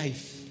with your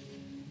life.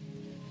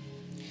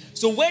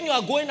 So when you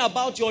are going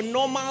about your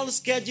normal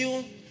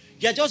schedule,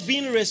 you are just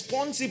being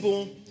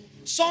responsible.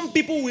 Some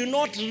people will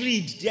not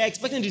read. They are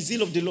expecting the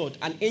zeal of the Lord.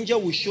 An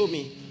angel will show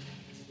me.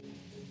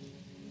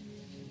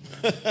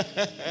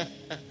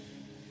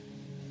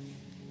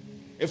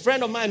 A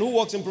friend of mine who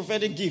works in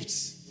prophetic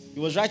gifts, he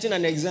was writing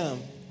an exam.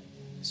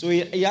 So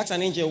he asked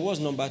an angel, what's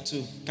number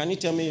 2? Can you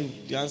tell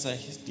me the answer?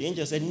 The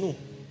angel said, no.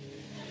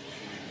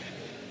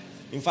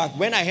 In fact,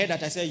 when I heard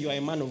that, I said, you are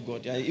a man of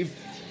God. If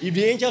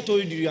the angel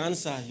told you the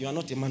answer, you are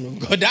not a man of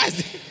God.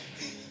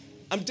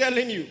 I'm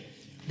telling you.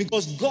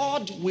 Because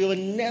God will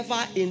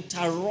never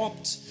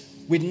interrupt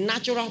with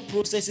natural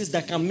processes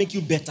that can make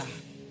you better.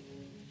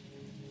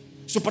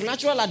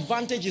 Supernatural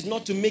advantage is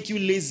not to make you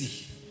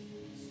lazy.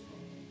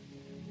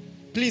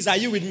 Please, are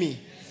you with me?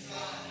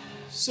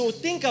 So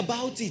think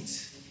about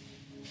it.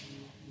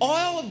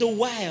 All the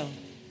while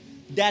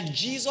that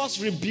Jesus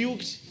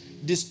rebuked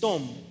the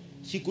storm,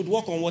 he could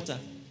walk on water.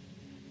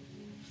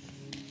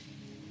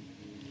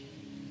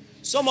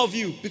 Some of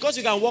you, because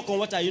you can walk on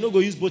water, you don't go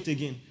use boat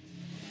again.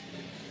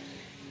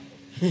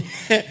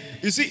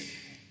 You see,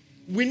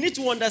 we need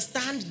to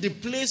understand the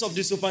place of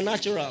the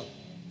supernatural.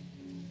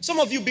 Some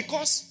of you,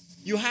 because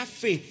you have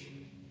faith,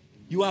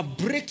 you are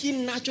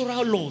breaking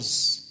natural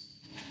laws.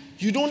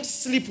 You don't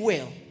sleep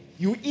well.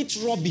 You eat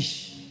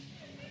rubbish.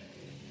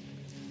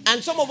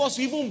 And some of us,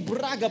 we even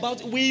brag about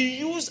it. We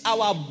use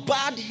our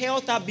bad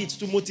health habits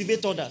to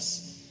motivate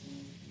others.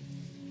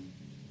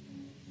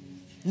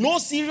 No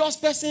serious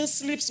person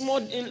sleeps more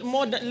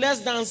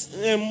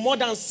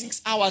than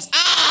 6 hours.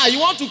 You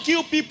want to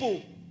kill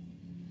people.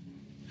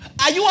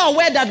 Are you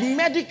aware that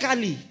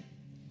medically,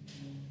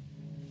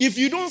 if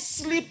you don't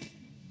sleep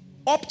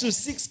up to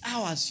 6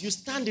 hours, you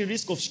stand the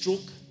risk of stroke?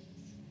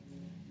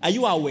 Are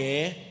you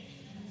aware?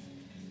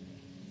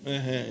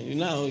 You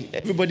know,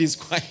 everybody's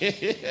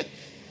quiet.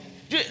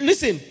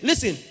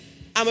 Listen.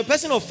 I'm a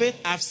person of faith.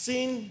 I've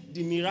seen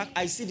the miracle.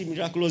 I see the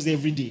miracles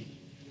every day.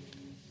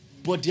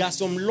 But there are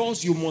some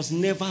laws you must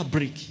never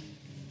break.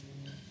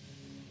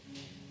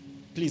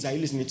 Please, are you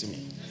listening to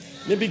me?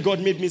 Maybe God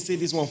made me say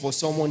this one for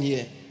someone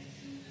here.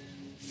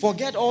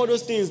 Forget all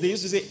those things. They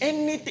used to say,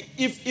 anything.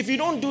 If you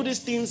don't do these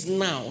things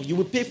now, you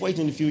will pay for it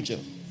in the future.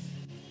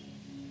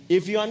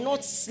 If you are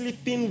not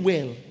sleeping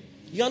well,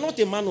 you are not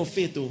a man of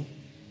faith, though.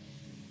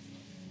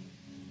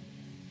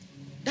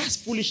 That's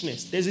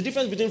foolishness. There's a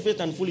difference between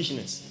faith and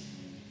foolishness.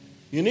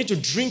 You need to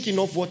drink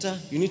enough water.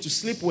 You need to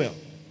sleep well.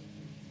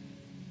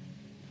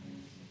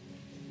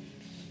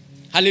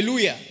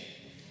 Hallelujah.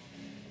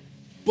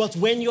 But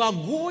when you are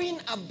going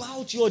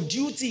about your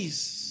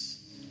duties,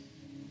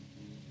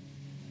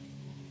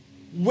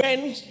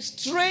 when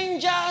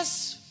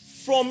strangers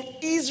from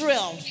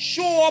Israel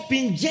show up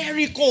in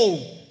Jericho,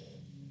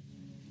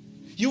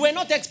 you were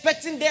not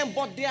expecting them,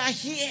 but they are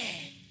here.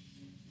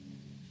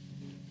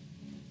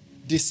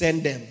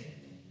 Descend them.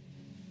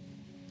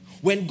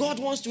 When God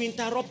wants to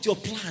interrupt your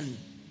plan,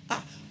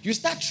 you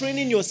start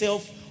training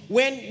yourself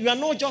when you are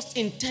not just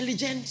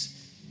intelligent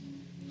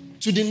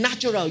to the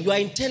natural, you are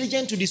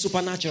intelligent to the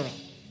supernatural.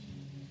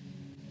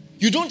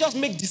 You don't just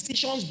make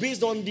decisions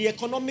based on the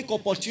economic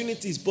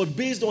opportunities, but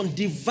based on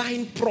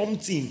divine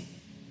prompting.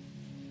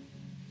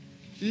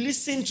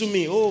 Listen to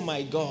me. Oh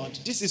my God.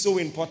 This is so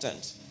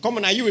important. Come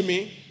on, are you with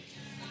me?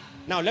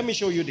 Now, let me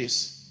show you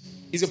this.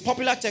 It's a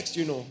popular text,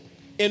 you know.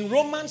 In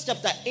Romans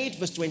chapter 8,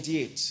 verse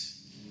 28,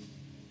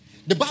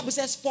 the Bible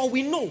says, for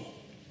we know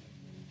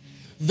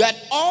that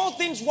all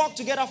things work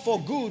together for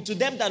good to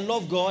them that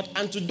love God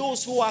and to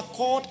those who are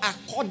called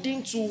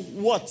according to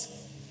what?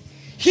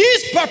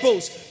 His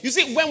purpose. You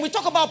see, when we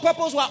talk about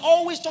purpose, we're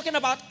always talking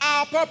about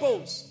our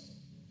purpose.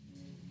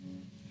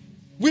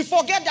 We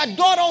forget that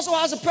God also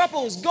has a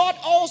purpose. God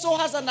also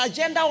has an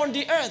agenda on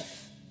the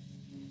earth.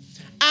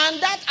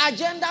 And that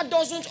agenda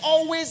doesn't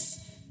always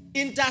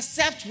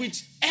intercept with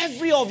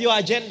every of your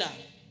agenda.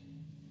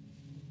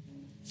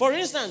 For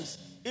instance,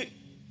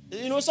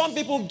 some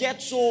people get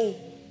so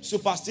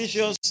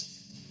superstitious.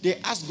 They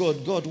ask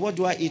God, God, what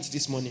do I eat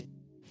this morning?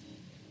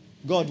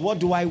 God, what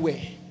do I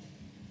wear?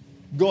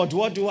 God,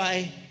 what do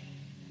I,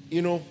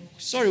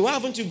 sorry, why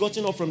haven't you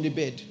gotten up from the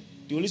bed?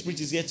 The Holy Spirit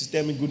is here to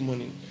tell me good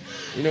morning.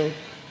 There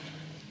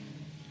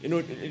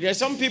are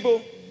some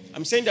people,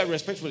 I'm saying that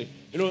respectfully,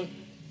 one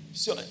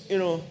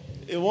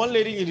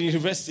lady in the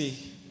university,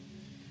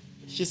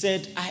 she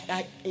said,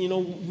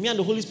 me and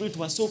the Holy Spirit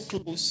were so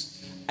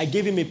close, I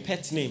gave him a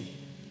pet name.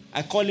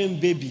 I call him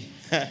baby.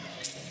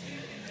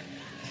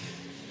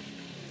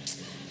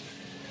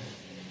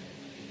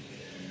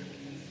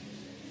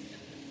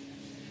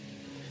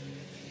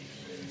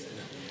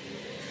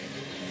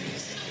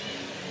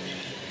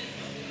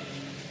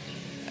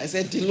 I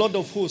said, the Lord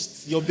of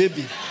hosts, your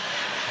baby.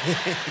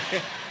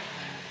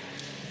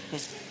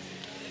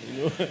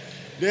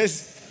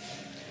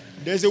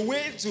 There's a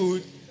way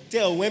to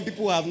tell when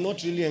people have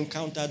not really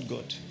encountered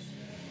God.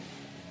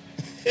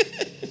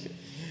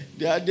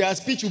 Their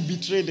speech will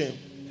betray them.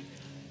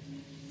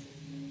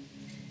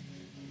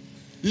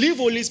 Leave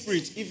Holy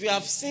Spirit. If you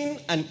have seen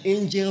an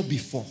angel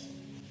before,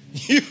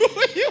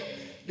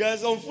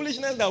 there's some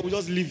foolishness that will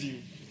just leave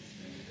you.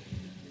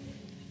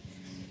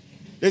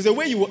 There's a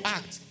way you will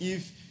act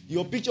if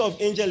your picture of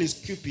angel is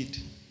Cupid.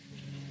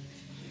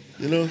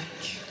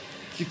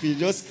 Cupid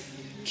just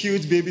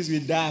cute babies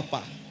with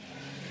diaper.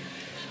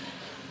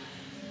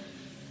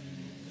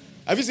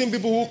 Have you seen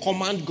people who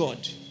command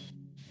God?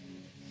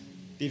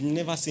 They've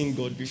never seen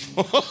God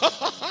before.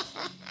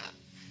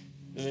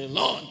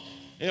 Lord,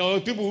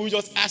 people who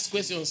just ask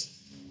questions.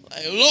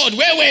 Lord,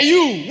 where were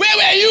you? Where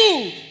were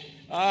you?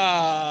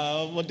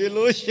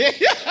 Modelo.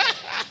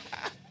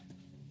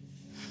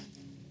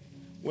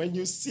 When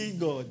you see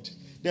God,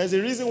 there's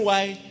a reason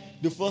why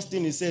the first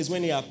thing he says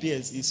when he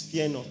appears is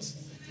fear not.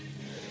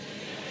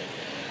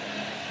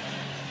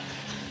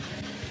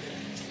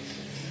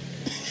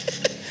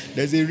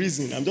 There's a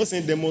reason. I'm just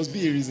saying there must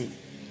be a reason.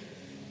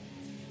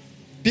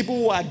 People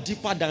who are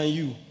deeper than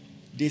you,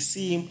 they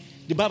see him.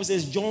 The Bible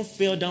says John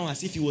fell down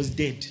as if he was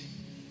dead.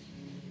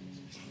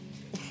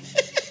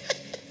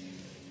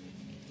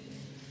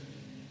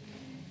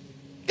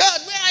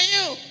 God, where are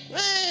you?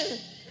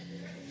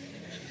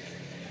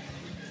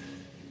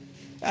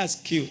 That's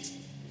cute.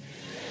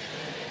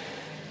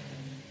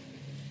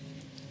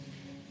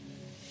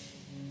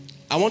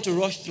 I want to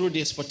rush through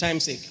this for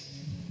time's sake.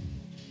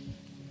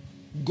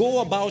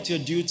 Go about your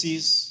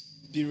duties,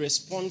 be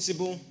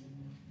responsible,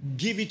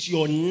 give it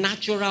your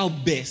natural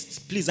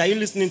best. Please, are you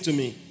listening to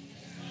me?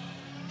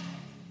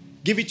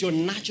 Give it your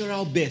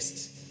natural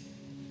best.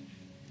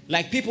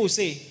 Like people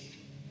say,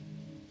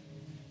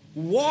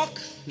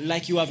 walk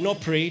like you have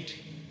not prayed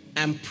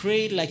and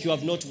pray like you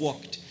have not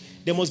walked.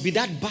 There must be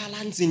that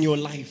balance in your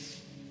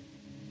life.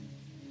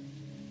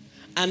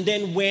 And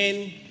then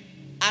when,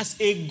 as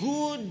a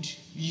good,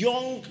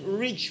 young,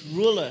 rich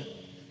ruler,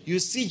 you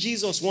see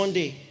Jesus one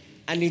day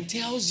and he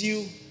tells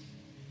you,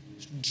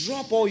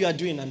 drop all you are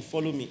doing and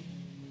follow me.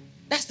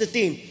 That's the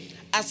thing.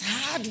 As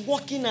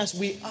hardworking as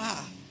we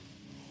are,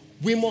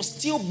 we must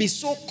still be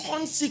so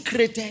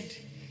consecrated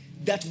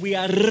that we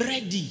are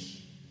ready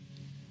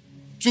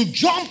to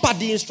jump at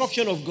the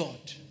instruction of God.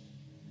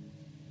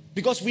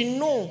 Because we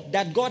know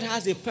that God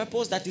has a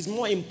purpose that is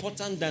more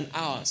important than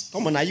ours.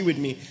 Come on, are you with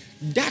me?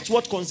 That's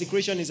what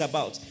consecration is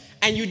about.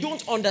 And you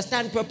don't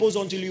understand purpose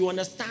until you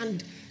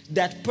understand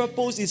that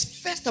purpose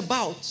is first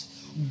about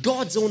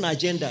God's own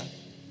agenda.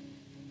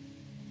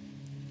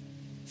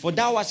 For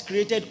thou hast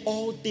created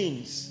all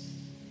things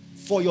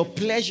for your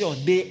pleasure.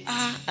 They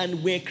are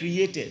and were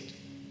created.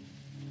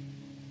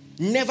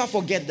 Never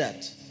forget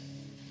that.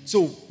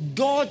 So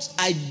God's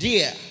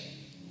idea,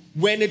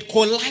 when it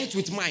collides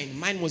with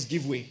mine must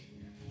give way.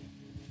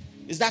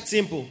 It's that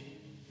simple.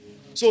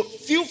 So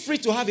feel free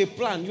to have a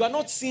plan. You are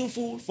not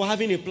sinful for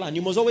having a plan.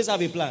 You must always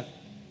have a plan.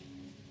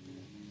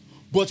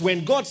 But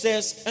when God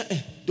says,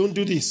 don't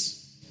do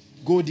this,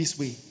 go this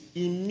way,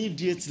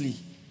 immediately.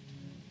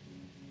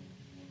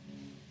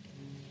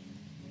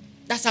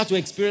 That's how to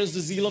experience the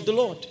zeal of the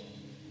Lord.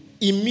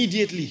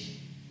 Immediately.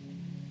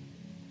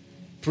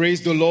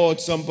 Praise the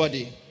Lord,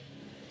 somebody.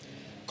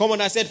 Come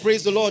on, I said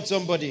praise the Lord,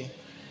 somebody.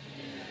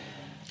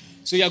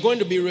 So you're going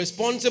to be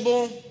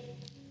responsible.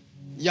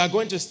 You're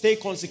going to stay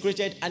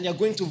consecrated. And you're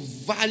going to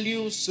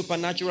value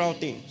supernatural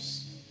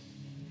things.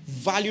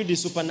 Value the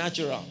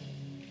supernatural.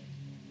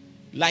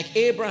 Like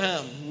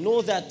Abraham,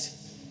 know that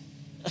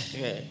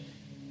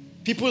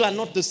people are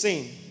not the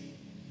same.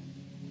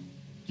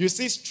 You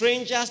see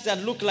strangers that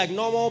look like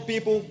normal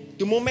people.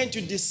 The moment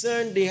you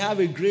discern they have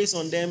a grace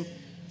on them,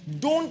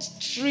 don't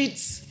treat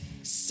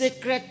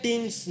sacred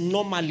things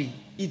normally.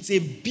 It's a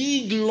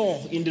big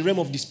law in the realm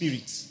of the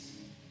spirits.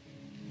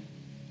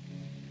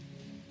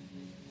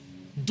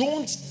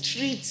 Don't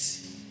treat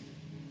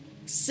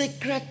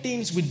sacred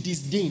things with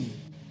disdain.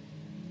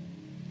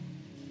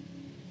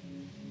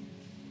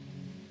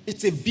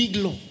 It's a big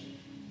law.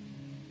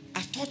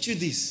 I've taught you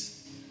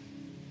this.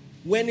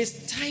 When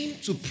it's time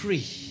to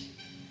pray,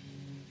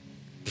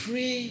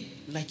 pray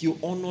like you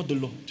honor the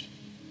Lord.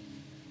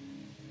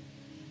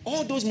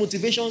 All those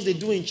motivations they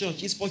do in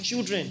church is for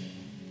children.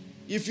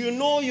 If you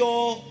know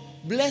your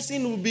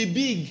blessing will be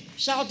big,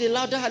 shout a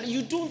louder hallelujah.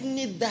 You don't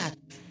need that.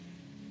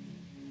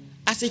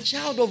 As a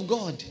child of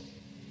God,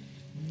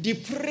 the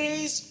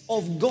praise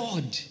of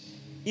God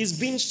is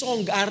being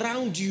sung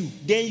around you.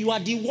 Then you are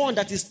the one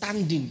that is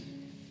standing.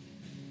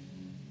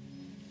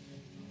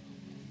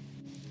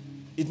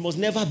 It must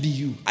never be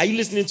you. Are you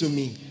listening to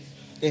me?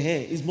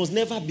 It must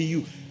never be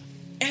you.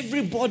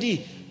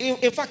 Everybody,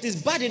 in fact, it's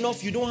bad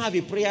enough you don't have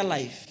a prayer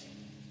life.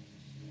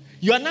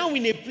 You are now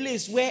in a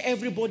place where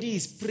everybody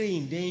is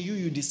praying. Then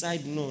you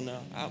decide, no,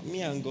 now,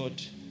 me and God,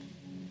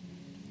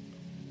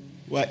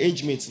 we are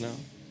age mates now.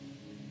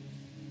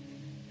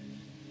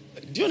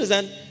 Do you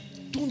understand?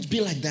 Don't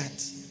be like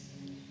that.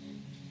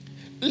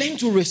 Learn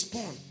to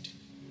respond.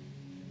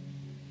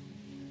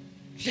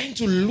 Learn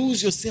to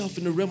lose yourself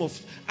in the realm of...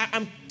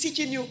 I'm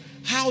teaching you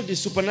how the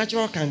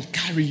supernatural can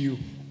carry you.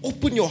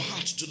 Open your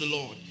heart to the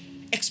Lord.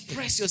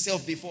 Express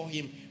yourself before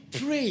Him.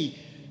 Pray.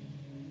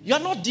 You are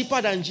not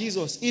deeper than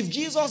Jesus. If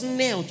Jesus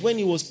knelt when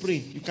He was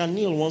praying, you can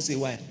kneel once in a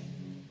while.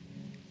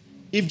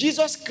 If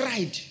Jesus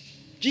cried,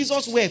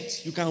 Jesus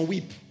wept, you can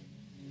weep.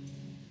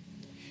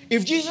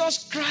 If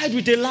Jesus cried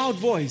with a loud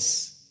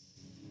voice,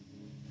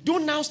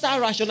 don't now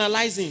start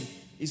rationalizing.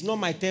 It's not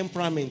my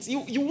temperament.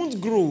 You won't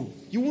grow.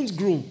 You won't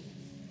grow.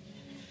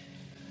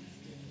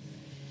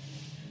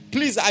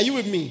 Please, are you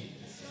with me?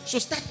 So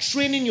start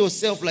training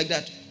yourself like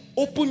that.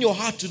 Open your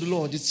heart to the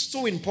Lord. It's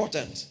so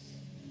important.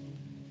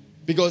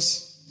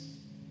 Because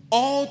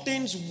all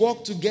things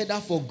work together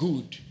for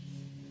good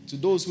to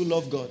those who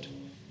love God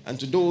and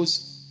to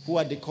those who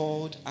are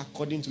called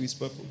according to His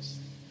purpose.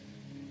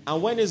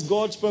 And when it's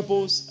God's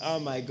purpose, oh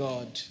my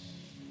God.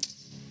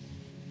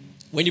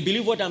 When you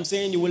believe what I'm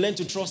saying, you will learn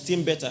to trust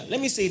Him better. Let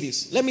me say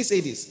this.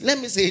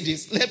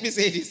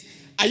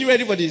 Are you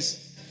ready for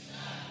this?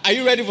 Are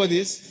you ready for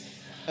this?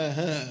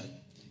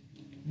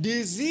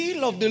 The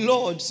zeal of the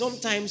Lord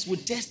sometimes will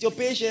test your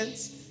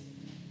patience.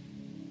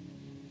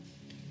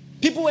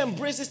 People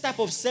embrace this type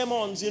of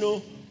sermons,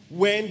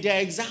 when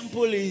their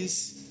example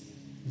is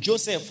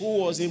Joseph, who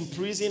was in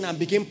prison and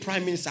became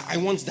prime minister. I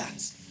want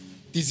that.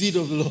 The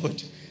zeal of the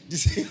Lord. The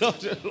zeal of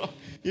the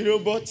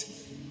Lord. But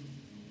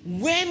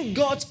when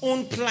God's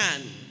own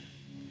plan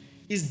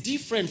is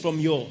different from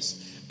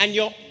yours, and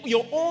your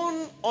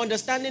own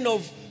understanding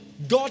of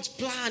God's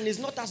plan is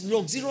not as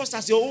luxurious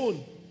as your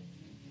own.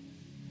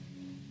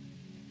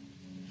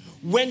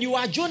 When you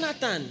are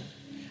Jonathan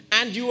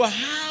and you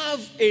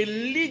have a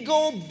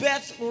legal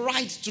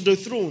birthright to the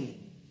throne,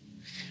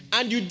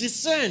 and you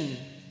discern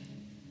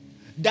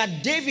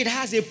that David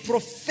has a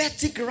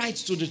prophetic right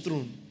to the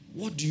throne,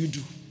 what do you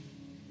do?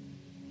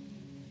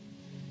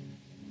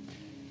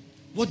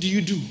 What do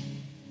you do?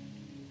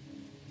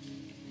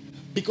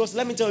 Because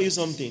let me tell you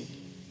something.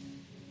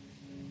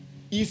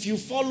 If you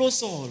follow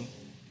Saul,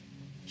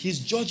 his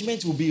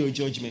judgment will be your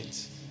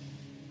judgment.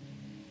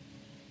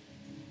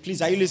 Please,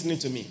 are you listening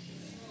to me?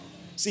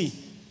 See,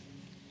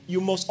 you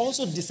must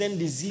also discern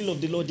the zeal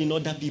of the Lord in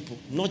other people,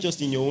 not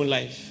just in your own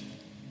life.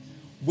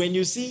 When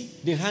you see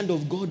the hand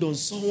of God on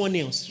someone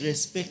else,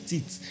 respect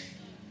it.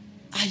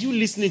 Are you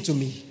listening to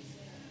me?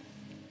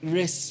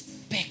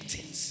 Respect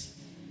it.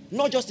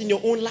 Not just in your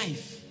own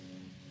life.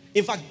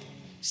 In fact,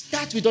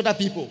 start with other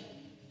people.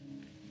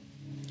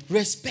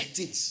 Respect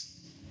it.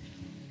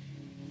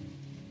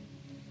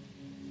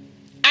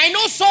 I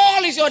know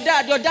Saul is your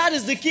dad. Your dad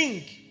is the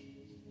king.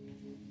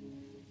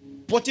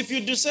 But if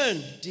you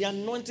discern, the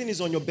anointing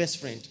is on your best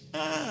friend.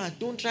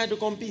 Don't try to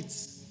compete.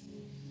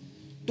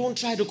 Don't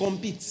try to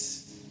compete.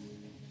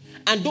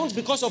 And don't,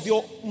 because of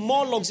your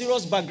more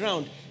luxurious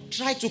background,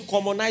 try to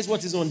commonize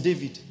what is on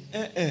David.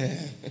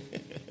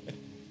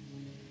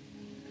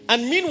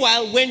 And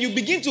meanwhile, when you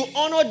begin to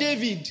honor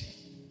David,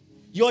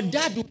 your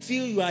dad will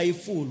feel you are a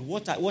fool.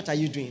 What are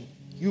you doing?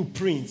 You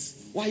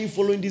prince. Why are you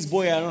following this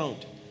boy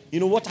around?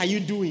 What are you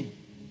doing?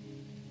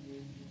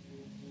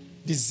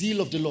 The zeal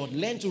of the Lord.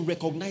 Learn to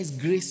recognize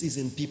graces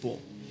in people.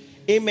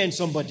 Amen,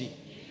 somebody.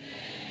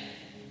 Amen.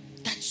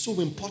 That's so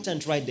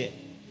important right there.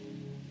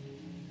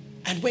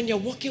 And when you're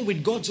working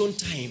with God's own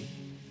time,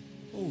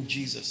 oh,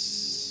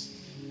 Jesus.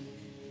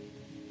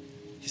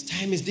 His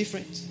time is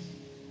different.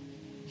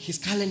 His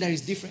calendar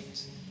is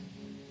different.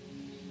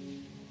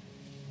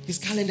 His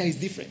calendar is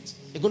different.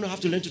 You're going to have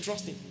to learn to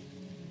trust Him.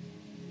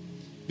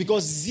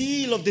 Because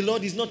zeal of the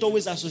Lord is not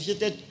always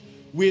associated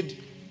with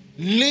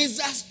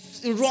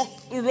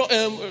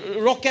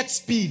rocket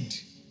speed.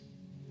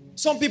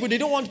 Some people, they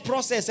don't want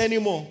process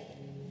anymore.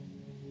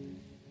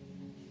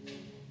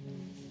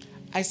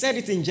 I said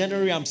it in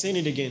January, I'm saying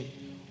it again.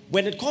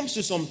 When it comes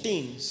to some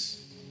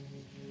things,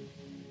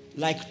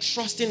 like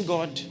trusting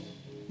God,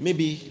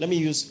 maybe, let me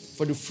use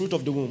for the fruit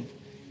of the womb.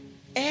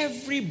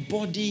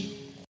 Everybody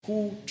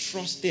who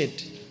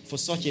trusted for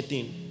such a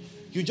thing,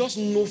 you just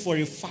know for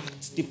a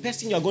fact the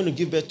person you are going to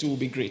give birth to will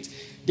be great.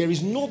 There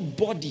is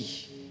nobody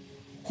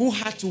who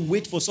had to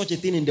wait for such a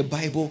thing in the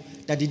Bible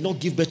that did not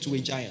give birth to a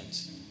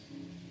giant.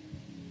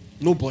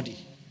 Nobody.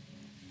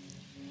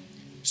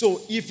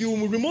 So if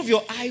you remove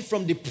your eye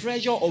from the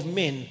pressure of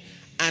men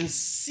and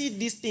see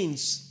these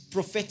things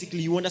prophetically,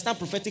 you understand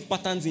prophetic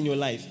patterns in your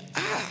life.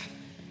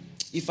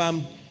 If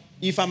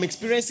I'm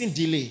experiencing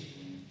delay,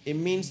 it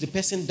means the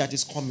person that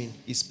is coming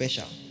is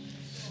special.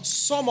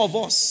 Some of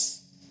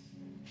us,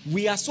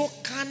 we are so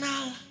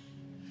carnal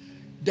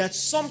that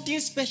something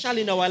special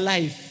in our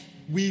life,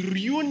 we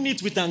ruin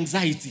it with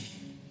anxiety.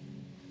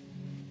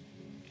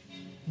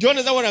 Do you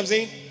understand what I'm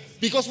saying?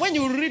 Because when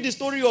you read the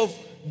story of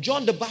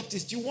John the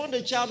Baptist, you want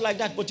a child like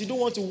that, but you don't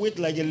want to wait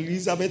like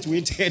Elizabeth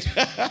waited.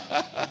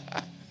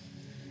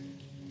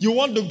 You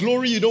want the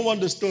glory, you don't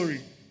want the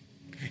story.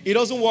 It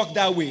doesn't work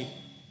that way.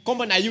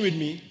 Come on, are you with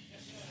me?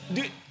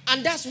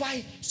 And that's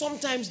why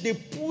sometimes they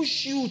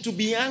push you to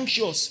be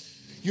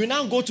anxious. You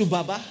now go to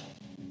Baba.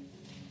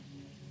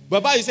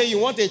 Baba, you say you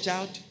want a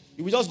child,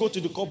 you will just go to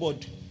the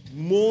cupboard,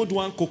 mold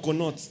one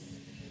coconut,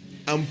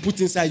 and put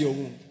inside your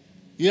womb.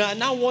 You are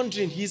now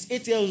wondering, he's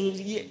 8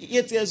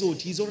 years old.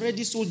 He's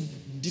already so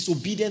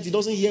disobedient, he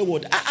doesn't hear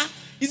word.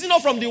 Is it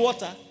not from the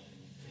water?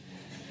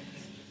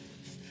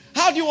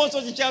 How do you want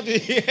such a child to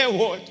hear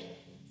word?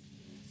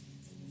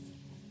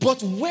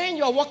 But when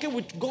you are working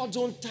with God's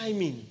own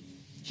timing,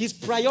 his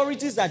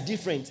priorities are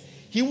different.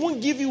 He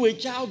won't give you a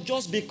child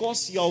just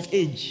because you're of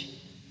age.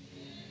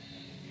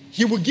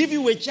 He will give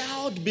you a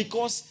child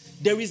because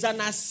there is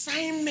an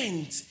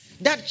assignment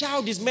that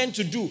child is meant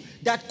to do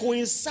that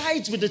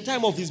coincides with the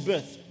time of his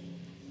birth.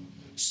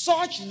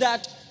 Such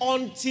that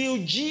until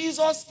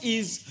Jesus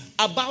is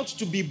about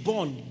to be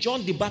born,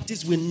 John the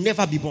Baptist will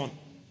never be born.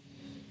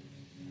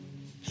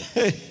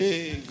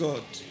 Hey,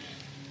 God.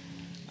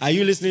 Are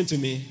you listening to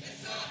me?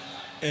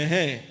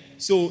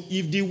 So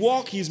if the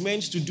work he's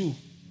meant to do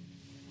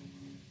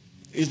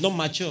is not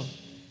mature,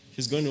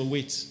 he's going to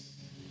wait.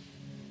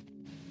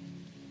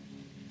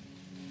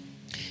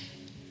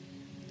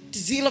 The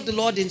zeal of the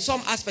Lord in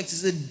some aspects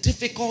is a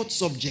difficult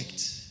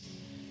subject.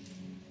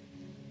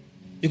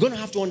 You're going to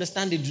have to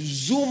understand it.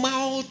 Zoom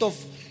out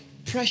of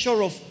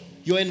pressure of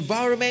your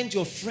environment,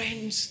 your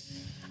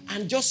friends,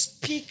 and just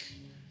speak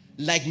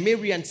like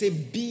Mary and say,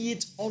 be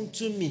it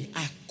unto me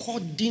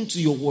according to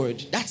your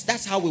word.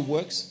 That's how it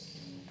works.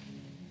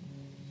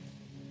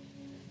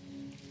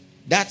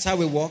 That's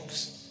how it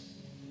works.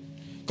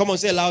 Come on,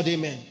 say loud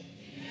amen.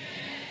 Amen.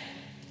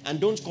 And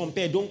don't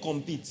compare, don't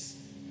compete.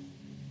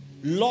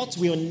 Lot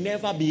will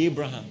never be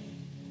Abraham.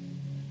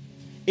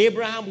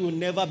 Abraham will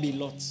never be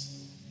Lot.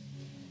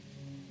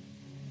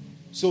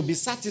 So be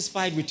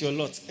satisfied with your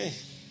Lot. Hey.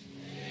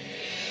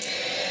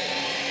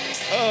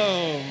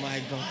 Oh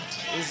my God.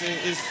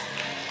 It's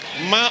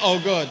man or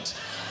God.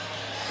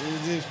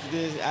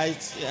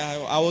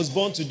 I was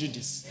born to do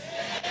this.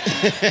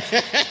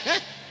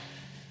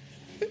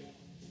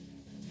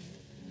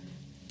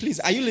 Please,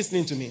 are you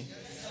listening to me?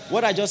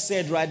 What I just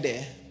said right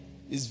there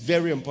is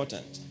very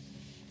important.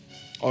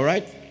 All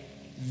right?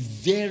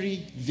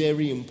 Very,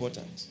 very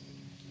important.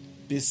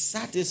 Be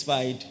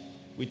satisfied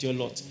with your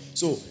lot.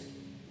 So,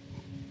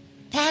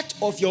 part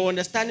of your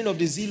understanding of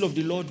the zeal of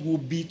the Lord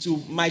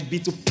might be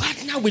to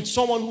partner with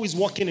someone who is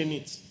working in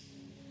it.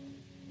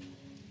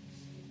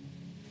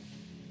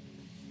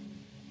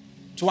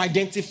 To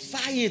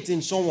identify it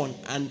in someone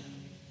and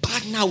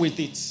partner with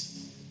it.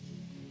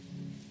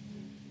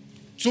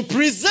 To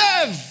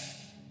preserve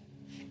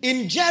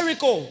in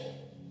Jericho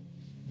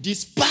the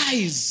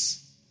spies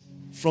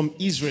from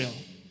Israel.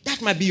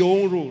 That might be your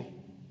own role.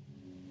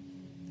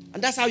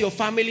 And that's how your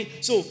family.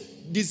 So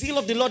the zeal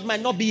of the Lord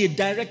might not be a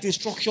direct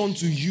instruction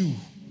to you.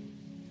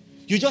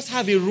 You just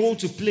have a role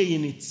to play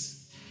in it.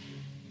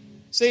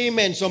 Say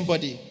amen,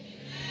 somebody. Amen.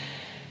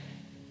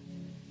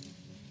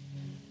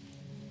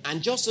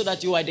 And just so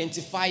that you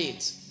identify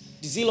it,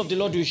 the zeal of the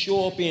Lord will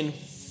show up in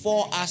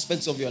 4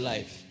 aspects of your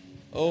life.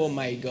 Oh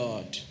my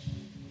God.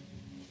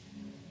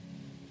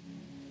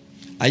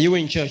 Are you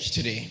in church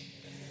today?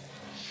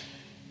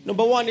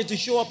 Number 1 is to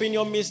show up in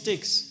your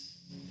mistakes.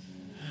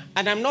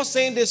 And I'm not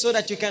saying this so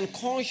that you can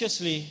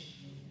consciously,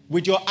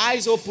 with your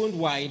eyes opened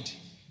wide,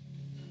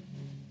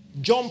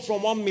 jump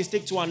from one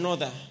mistake to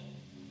another.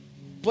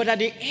 But at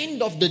the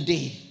end of the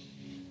day,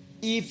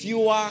 if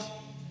you are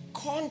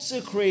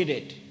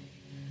consecrated,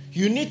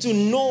 you need to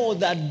know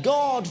that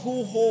God,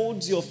 who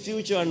holds your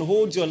future and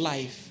holds your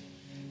life,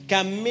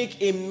 can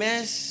make a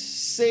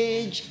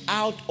message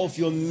out of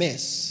your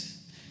mess.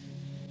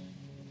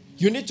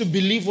 You need to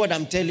believe what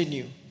I'm telling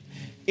you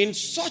in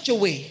such a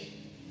way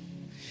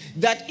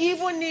that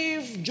even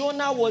if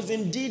Jonah was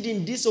indeed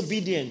in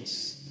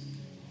disobedience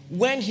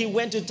when he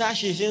went to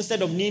Tarshish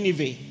instead of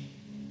Nineveh,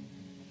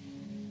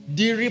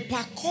 the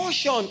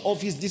repercussion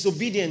of his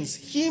disobedience,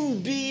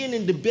 him being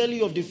in the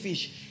belly of the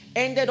fish,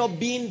 ended up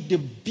being the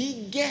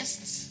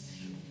biggest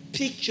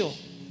picture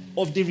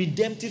of the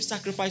redemptive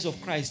sacrifice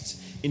of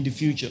Christ in the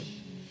future.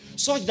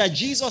 Such that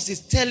Jesus is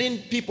telling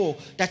people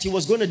that he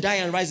was going to die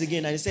and rise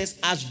again. And he says,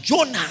 as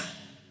Jonah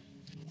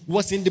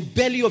was in the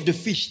belly of the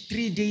fish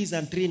 3 days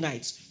and 3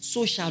 nights,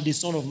 so shall the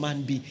Son of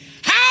Man be.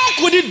 How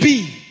could it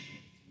be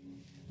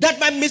that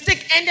my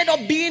mistake ended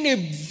up being a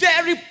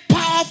very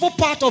powerful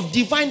part of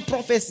divine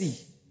prophecy?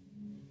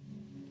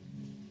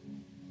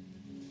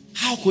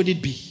 How could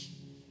it be?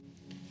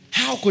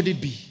 How could it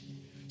be?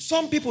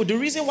 Some people, the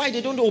reason why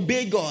they don't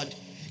obey God,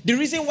 the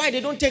reason why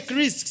they don't take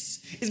risks,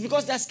 is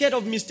because they're scared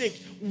of mistake.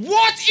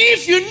 What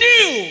if you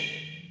knew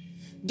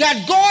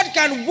that God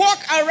can walk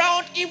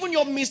around even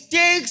your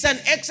mistakes and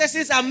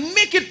excesses and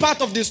make it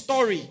part of the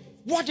story?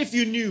 What if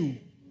you knew?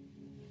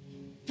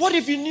 What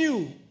if you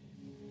knew?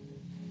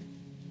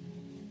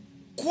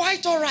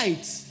 Quite all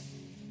right.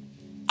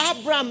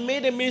 Abraham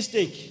made a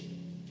mistake.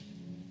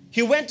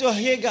 He went to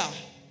Hagar,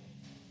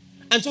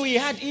 and so he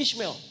had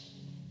Ishmael.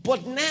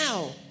 But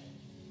now,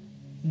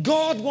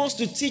 God wants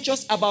to teach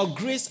us about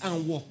grace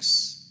and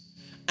works.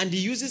 And he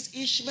uses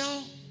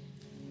Ishmael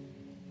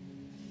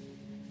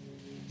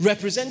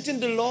representing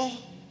the law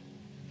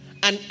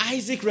and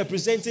Isaac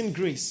representing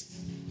grace.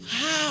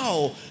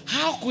 How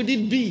could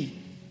it be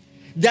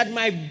that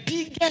my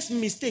biggest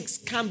mistakes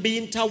can be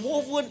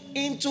interwoven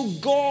into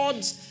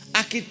God's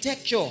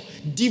architecture,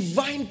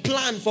 divine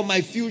plan for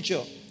my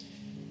future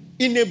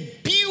in a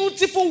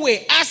beautiful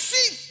way, as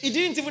if he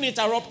didn't even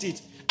interrupt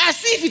it,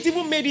 as if it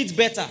even made it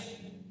better?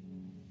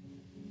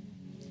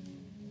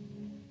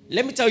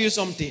 Let me tell you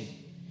something.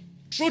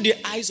 Through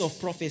the eyes of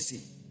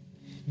prophecy,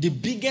 the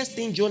biggest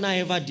thing Jonah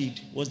ever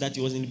did was that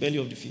he was in the belly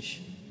of the fish.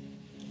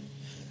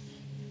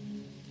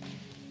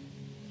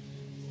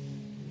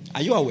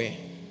 Are you aware?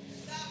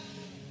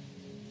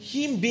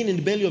 Him being in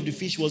the belly of the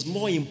fish was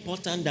more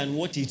important than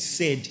what he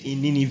said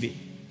in Nineveh,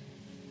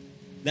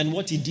 than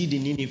what he did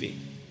in Nineveh.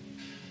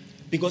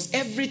 Because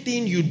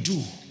everything you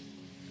do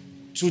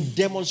to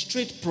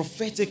demonstrate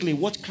prophetically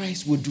what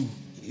Christ will do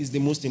is the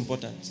most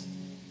important.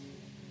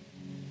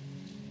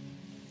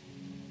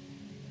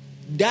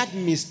 That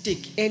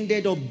mistake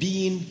ended up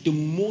being the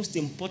most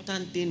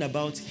important thing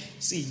about.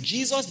 See,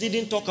 Jesus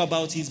didn't talk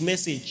about his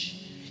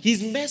message.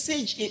 His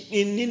message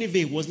in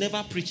Nineveh was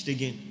never preached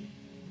again.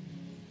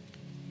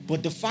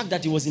 But the fact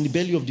that he was in the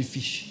belly of the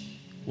fish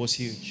was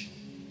huge.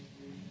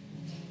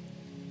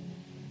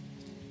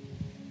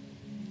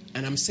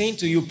 And I'm saying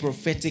to you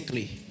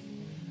prophetically,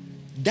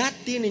 that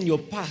thing in your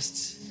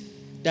past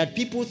that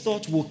people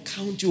thought will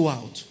count you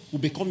out will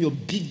become your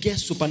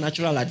biggest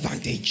supernatural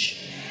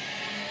advantage.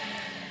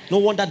 No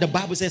wonder the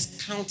Bible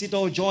says, count it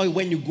all joy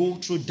when you go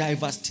through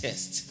diverse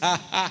tests.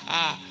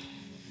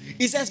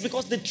 It says,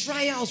 because the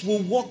trials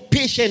will work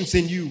patience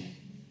in you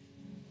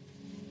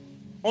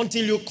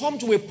until you come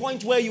to a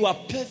point where you are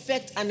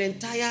perfect and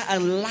entire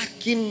and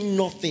lacking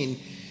nothing.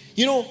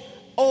 You know,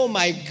 oh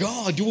my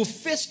God, you will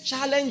face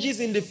challenges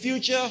in the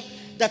future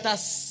that are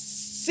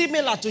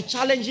similar to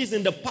challenges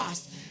in the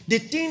past. The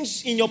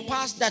things in your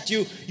past that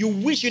you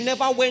wish you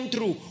never went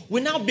through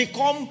will now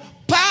become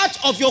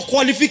part of your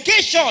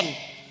qualification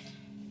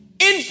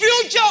in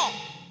future.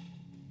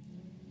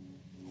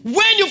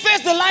 When you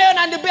face the lion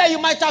and the bear, you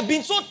might have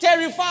been so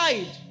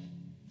terrified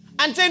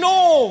and say,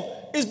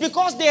 no, it's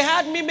because they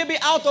had me maybe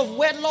out of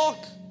wedlock.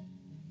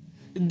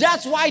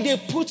 That's why they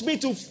put me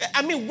to...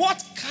 I mean,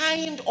 what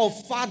kind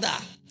of father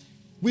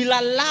will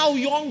allow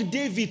young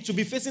David to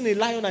be facing a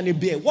lion and a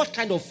bear? What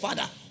kind of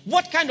father?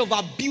 What kind of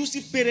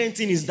abusive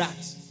parenting is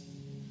that?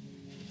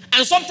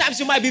 And sometimes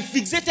you might be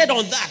fixated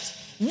on that.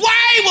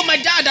 Why will my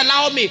dad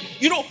allow me?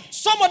 You know,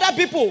 some other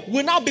people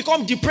will now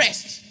become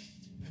depressed.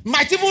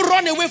 Might even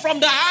run away from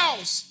the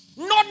house.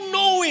 Not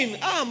knowing.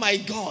 Oh my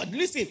God.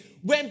 Listen,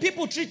 when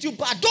people treat you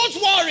bad, don't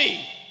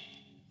worry.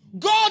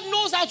 God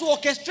knows how to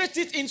orchestrate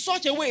it in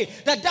such a way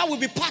that that will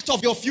be part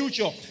of your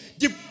future.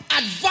 The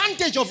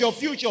advantage of your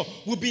future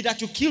will be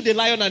that you kill the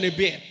lion and the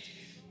bear.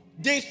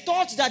 They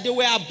thought that they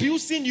were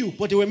abusing you,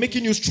 but they were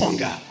making you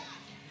stronger.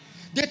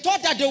 They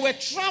thought that they were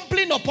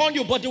trampling upon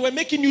you, but they were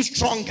making you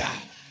stronger.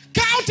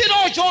 Count it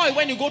all joy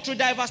when you go through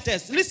diverse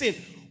tests. Listen,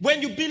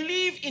 when you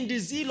believe in the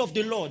zeal of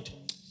the Lord,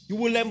 you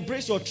will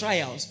embrace your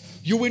trials.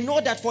 You will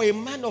know that for a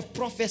man of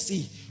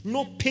prophecy,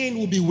 no pain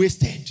will be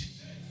wasted.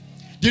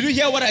 Did you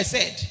hear what I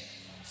said?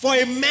 For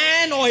a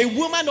man or a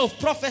woman of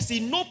prophecy,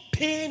 no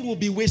pain will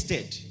be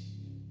wasted.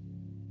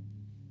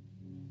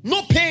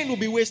 No pain will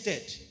be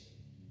wasted.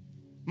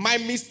 My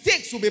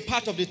mistakes will be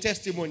part of the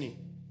testimony.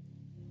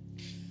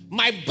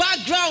 My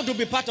background will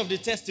be part of the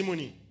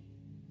testimony.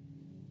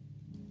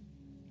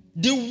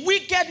 The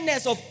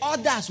wickedness of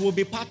others will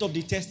be part of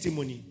the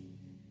testimony.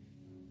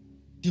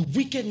 The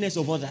wickedness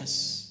of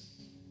others.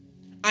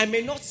 I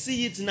may not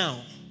see it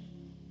now,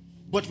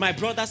 but my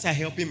brothers are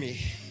helping me.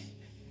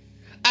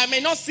 I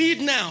may not see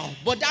it now,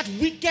 but that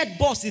wicked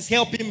boss is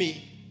helping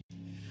me.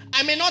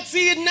 I may not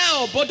see it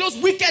now, but those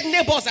wicked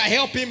neighbors are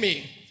helping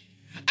me.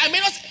 I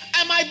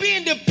might be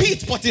in the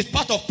pit, but it's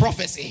part of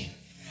prophecy.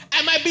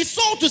 I might be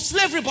sold to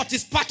slavery, but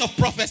it's part of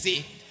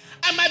prophecy.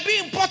 I might be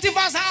in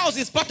Potiphar's house,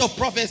 it's part of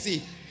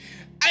prophecy.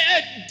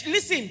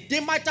 Listen, they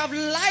might have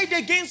lied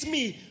against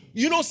me,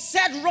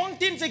 said wrong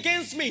things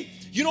against me.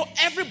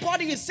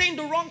 Everybody is saying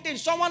the wrong thing.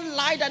 Someone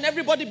lied and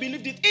everybody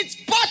believed it. It's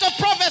part of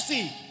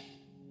prophecy.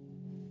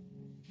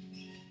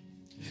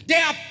 They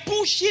are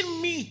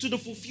pushing me to the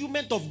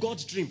fulfillment of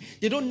God's dream.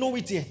 They don't know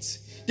it yet.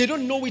 They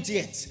don't know it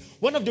yet.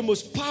 One of the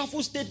most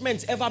powerful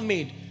statements ever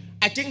made,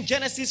 I think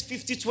Genesis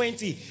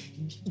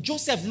 50:20.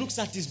 Joseph looks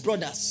at his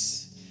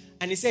brothers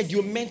and he said,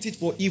 you meant it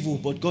for evil,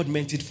 but God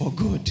meant it for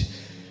good.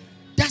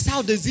 That's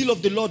how the zeal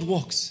of the Lord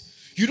works.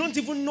 You don't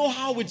even know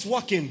how it's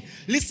working.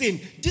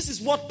 Listen, this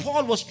is what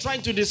Paul was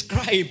trying to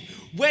describe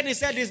when he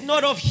said, it's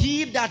not of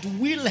he that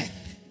willeth.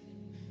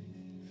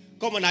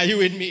 Come on, are you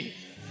with me?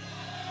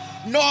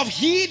 Nor of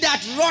he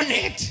that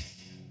runneth,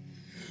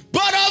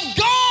 but of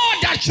God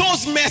that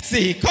shows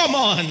mercy. Come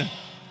on.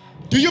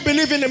 Do you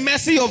believe in the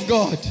mercy of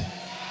God?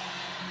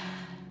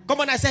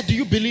 Come on, I said, do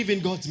you believe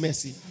in God's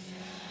mercy?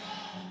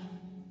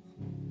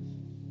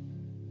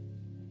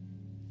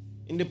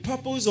 In the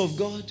purpose of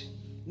God,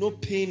 no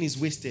pain is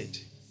wasted.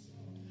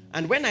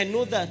 And when I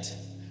know that,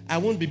 I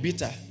won't be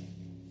bitter.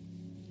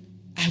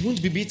 I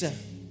won't be bitter.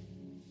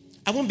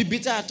 I won't be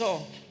bitter at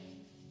all.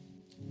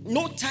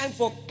 No time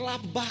for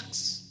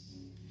clapbacks.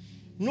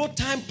 No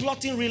time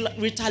plotting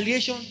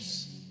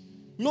retaliations.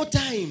 No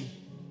time.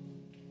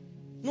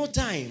 No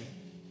time.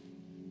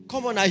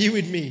 Come on, are you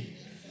with me?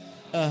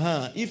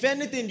 If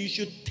anything, you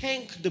should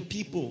thank the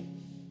people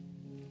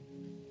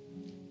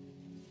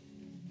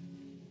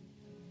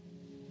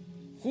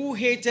who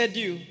hated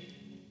you,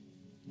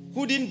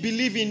 who didn't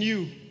believe in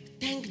you.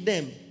 Thank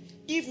them.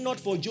 If not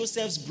for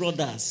Joseph's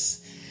brothers,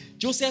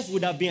 Joseph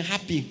would have been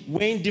happy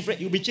wearing different.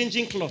 You'll be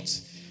changing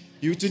clothes.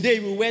 Today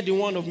you will wear the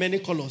one of many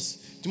colors.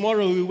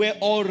 Tomorrow we wear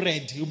all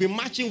red. You'll be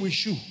matching with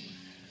shoe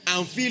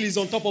and feel is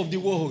on top of the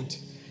world.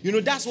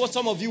 That's what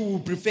some of you will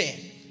prefer.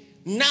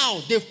 Now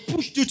they've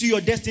pushed you to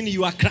your destiny.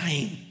 You are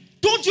crying.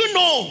 Don't you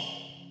know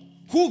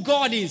who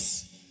God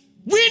is?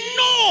 We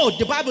know,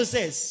 the Bible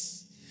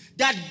says,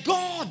 that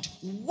God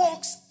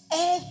works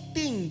all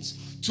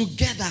things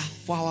together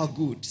for our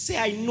good. Say,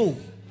 I know.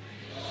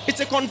 It's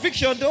a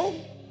conviction though.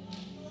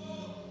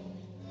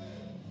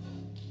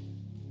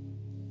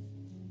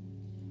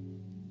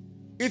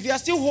 If you are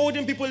still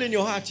holding people in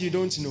your heart, you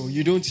don't know.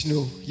 You don't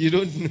know. You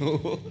don't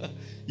know.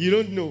 You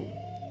don't know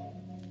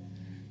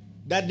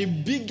that the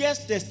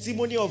biggest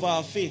testimony of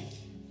our faith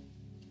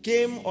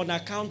came on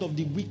account of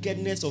the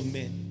wickedness of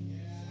men.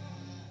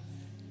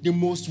 The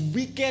most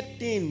wicked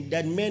thing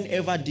that men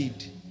ever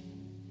did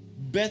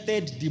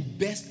birthed the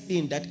best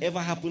thing that ever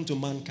happened to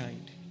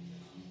mankind.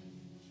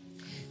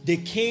 They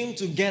came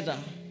together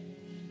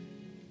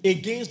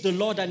against the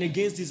Lord and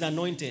against his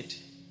anointed.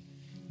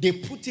 They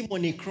put him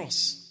on a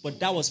cross, but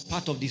that was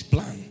part of this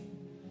plan.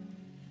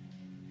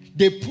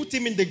 They put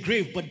him in the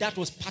grave, but that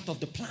was part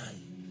of the plan.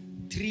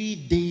 3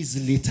 days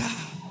later,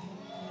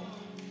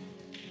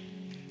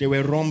 there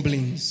were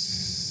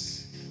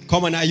rumblings.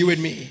 Come on, are you with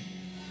me?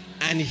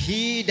 And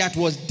he that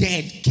was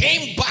dead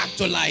came back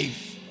to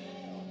life.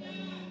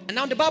 And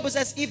now the Bible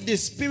says, if the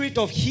spirit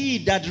of he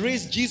that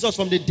raised Jesus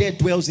from the dead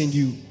dwells in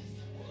you,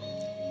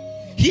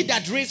 he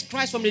that raised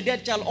Christ from the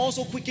dead shall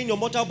also quicken your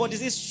mortal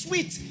bodies. It's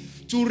sweet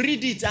to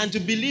read it and to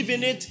believe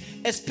in it,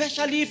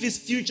 especially if it's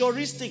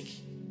futuristic.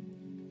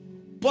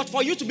 But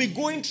for you to be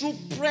going through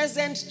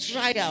present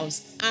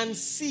trials and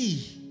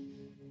see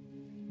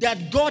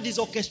that God is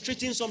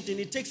orchestrating something,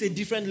 it takes a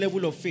different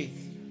level of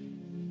faith.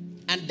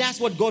 And that's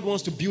what God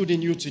wants to build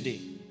in you today.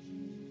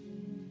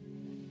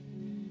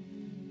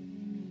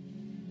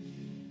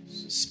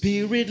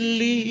 Spirit,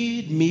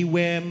 lead me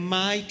where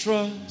my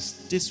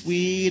trust is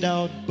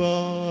without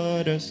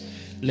borders.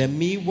 Let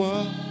me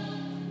walk.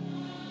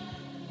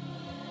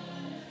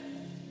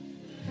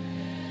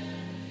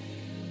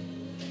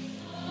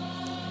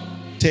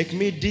 Take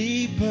me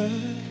deeper.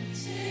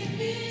 Take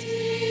me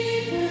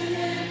deeper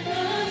than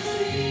my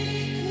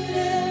feet could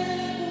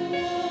ever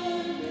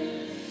wander,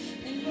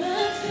 and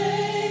my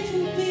faith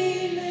will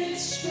be made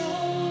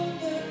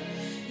stronger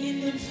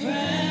in the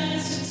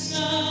presence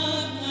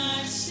of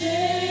my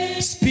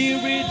Savior.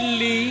 Spirit,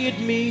 lead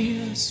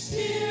me.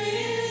 Spirit,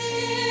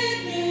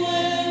 lead me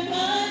where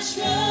my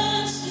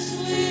trust is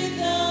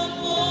without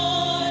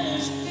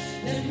borders.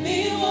 Let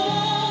me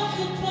walk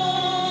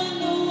upon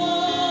the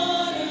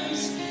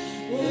waters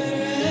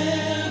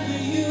wherever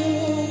you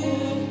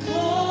will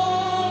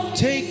call.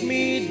 Take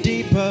me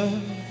deeper.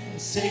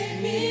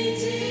 Take me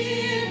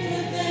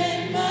deeper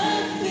than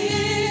my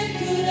feet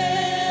could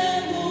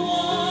ever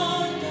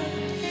wander,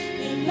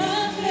 and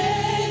my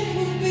faith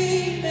will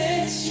be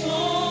made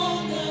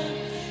stronger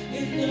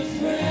in the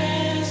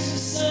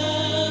presence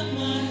of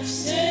my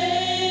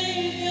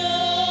Savior.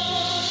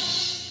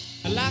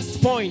 The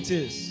last point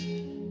is,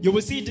 you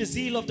will see the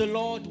zeal of the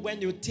Lord when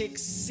you take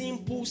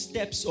simple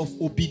steps of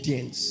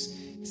obedience.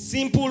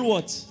 Simple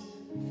what?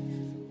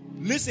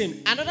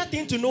 Listen, another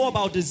thing to know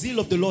about the zeal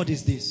of the Lord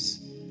is this.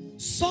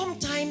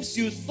 Sometimes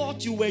you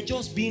thought you were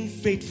just being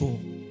faithful.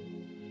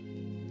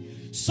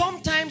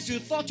 Sometimes you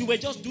thought you were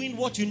just doing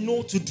what you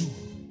know to do.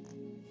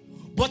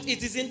 But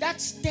it is in that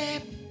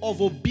step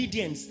of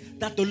obedience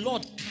that the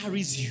Lord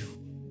carries you.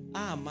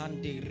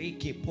 Amande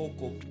rike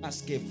poko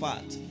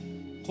askefat.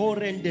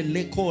 Korende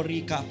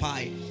lekori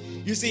kapai.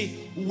 You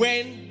see,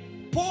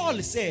 when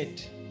Paul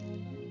said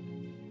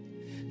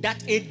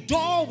that a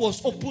door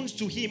was opened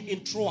to him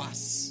in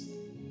Troas,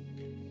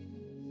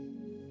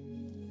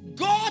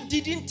 God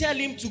didn't tell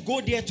him to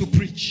go there to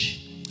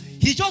preach.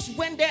 He just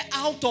went there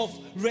out of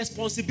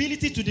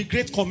responsibility to the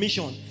Great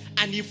Commission,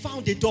 and he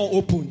found the door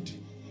opened.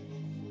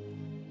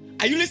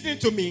 Are you listening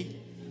to me?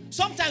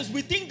 Sometimes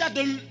we think that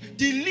the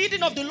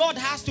leading of the Lord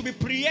has to be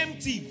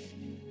preemptive,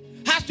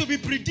 has to be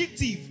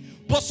predictive.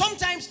 But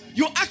sometimes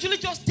you actually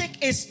just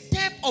take a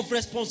step of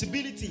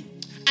responsibility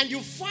and you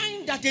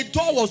find that a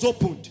door was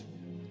opened.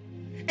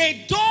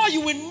 A door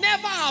you will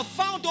never have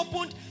found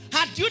opened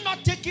had you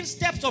not taken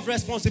steps of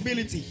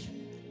responsibility.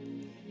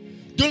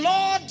 The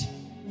Lord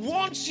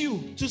wants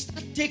you to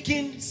start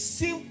taking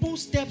simple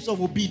steps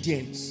of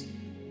obedience.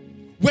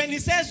 When He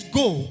says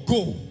go,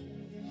 go.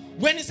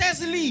 When He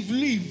says leave,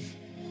 leave.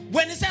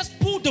 When He says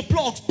pull the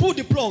plugs, pull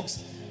the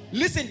plugs.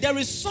 Listen, there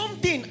is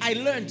something I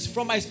learned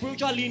from my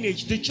spiritual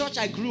lineage, the church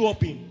I grew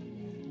up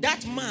in.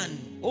 That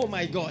man, oh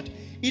my God,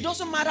 it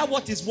doesn't matter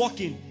what is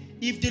working.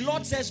 If the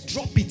Lord says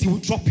drop it, He will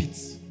drop it.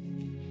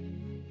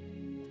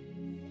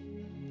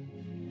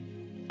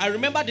 I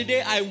remember the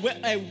day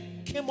I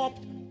came up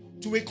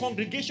to a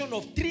congregation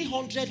of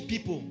 300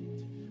 people.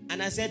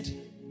 And I said,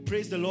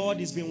 praise the Lord,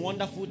 it's been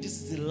wonderful. This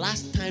is the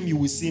last time you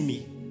will see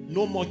me.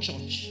 No more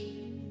church.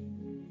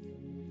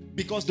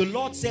 Because the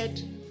Lord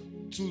said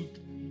to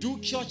do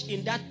church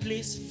in that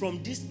place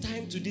from this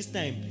time to this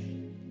time.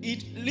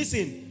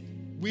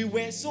 Listen,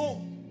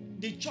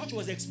 the church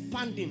was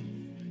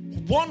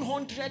expanding.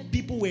 100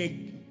 people were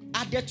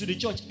added to the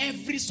church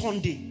every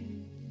Sunday.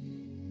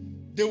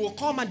 They will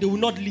come and they will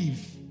not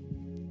leave.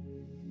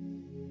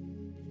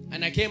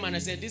 And I came and I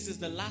said, this is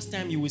the last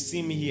time you will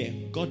see me here.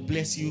 God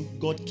bless you.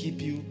 God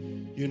keep you.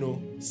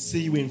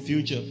 See you in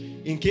future.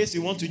 In case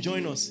you want to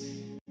join us,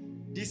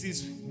 this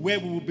is where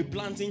we will be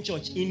planting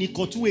church in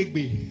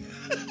Ikotu-Egbe.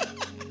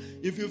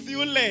 If you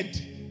feel led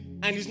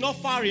and it's not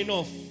far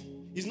enough,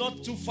 it's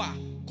not too far,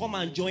 come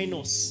and join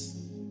us.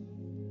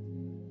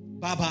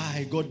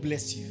 Bye-bye. God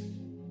bless you.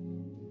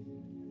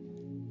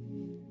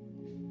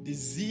 The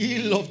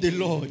zeal of the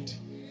Lord.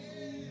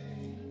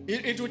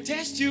 It will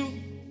test you.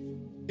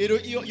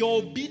 Your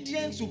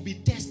obedience will be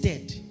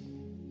tested.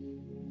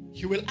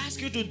 He will ask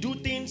you to do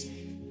things.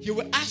 He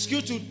will ask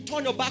you to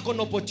turn your back on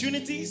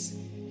opportunities.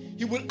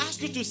 He will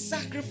ask you to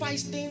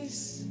sacrifice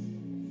things.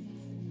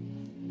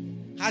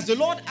 Has the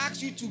Lord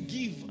asked you to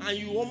give and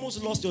you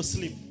almost lost your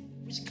sleep?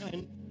 Which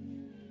kind?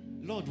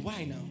 Lord,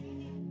 why now?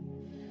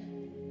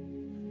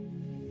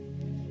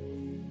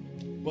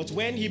 But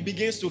when He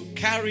begins to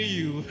carry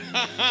you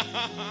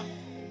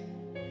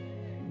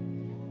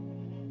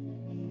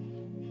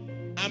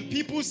and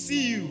people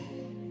see you,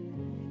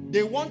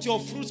 they want your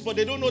fruits, but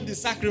they don't know the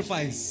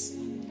sacrifice.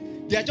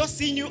 They are just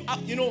seeing you.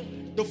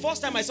 The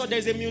first time I saw,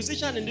 there's a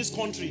musician in this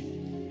country.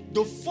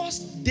 The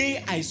first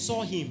day I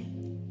saw him,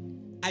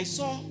 I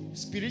saw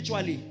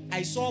spiritually,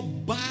 I saw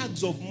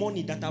bags of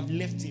money that have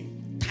left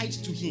him, tied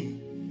to him.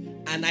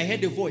 And I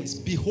heard a voice,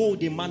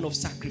 behold a man of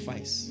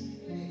sacrifice.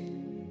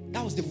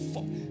 That was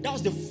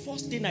the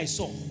first thing I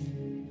saw.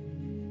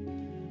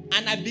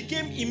 And I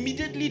became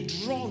immediately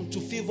drawn to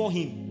favor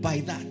him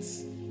by that.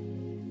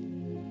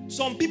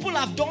 Some people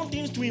have done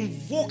things to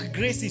invoke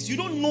graces. You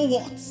don't know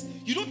what.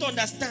 You don't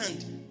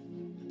understand.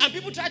 And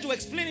people try to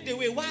explain it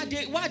away. Why are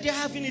they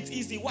having it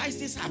easy? Why is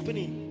this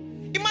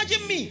happening?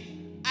 Imagine me.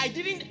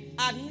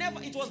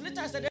 It was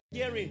later I started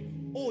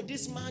hearing, oh,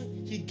 this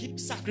man, he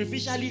gives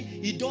sacrificially,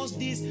 he does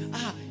this.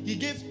 He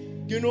gave,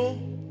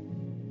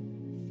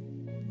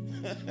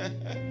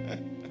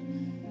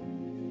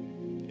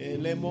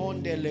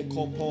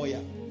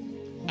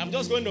 I'm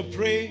just going to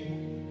pray,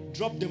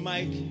 drop the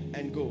mic,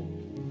 and go.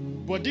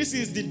 But this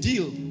is the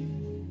deal.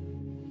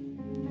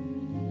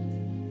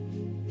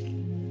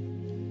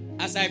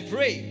 As I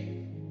pray,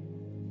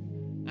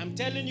 I'm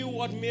telling you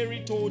what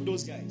Mary told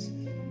those guys.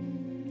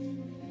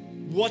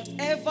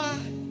 Whatever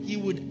He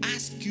would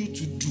ask you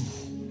to do,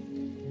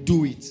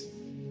 do it.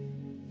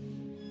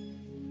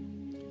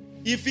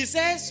 If He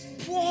says,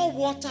 pour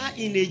water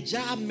in a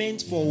jar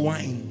meant for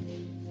wine.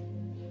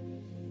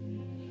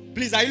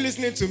 Please, are you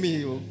listening to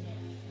me?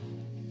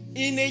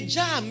 In a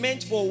jar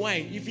meant for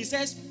wine, if He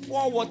says,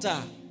 pour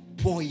water,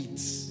 pour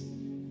it.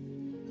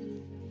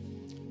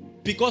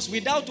 Because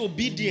without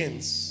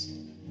obedience,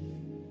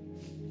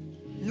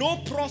 no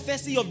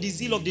prophecy of the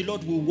zeal of the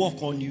Lord will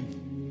work on you.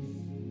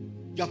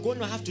 You are going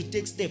to have to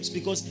take steps,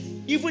 because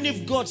even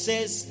if God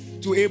says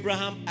to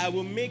Abraham, I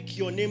will make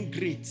your name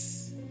great.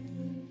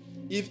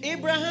 If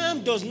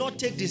Abraham does not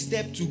take the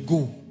step to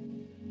go,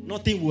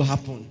 nothing will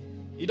happen.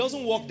 It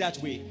doesn't work that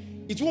way.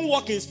 It won't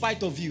work in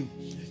spite of you.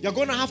 You're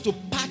going to have to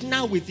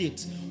partner with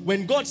it.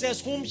 When God says,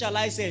 whom shall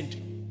I send?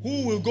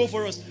 Who will go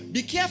for us?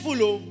 Be careful,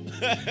 oh.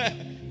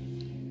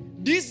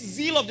 This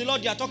zeal of the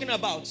Lord you are talking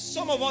about,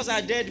 some of us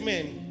are dead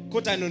men,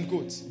 quote and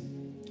unquote.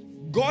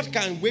 God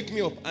can wake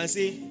me up and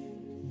say,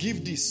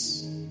 give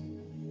this,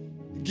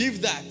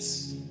 give that,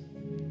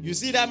 You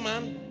see that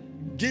man?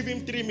 Give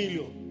him 3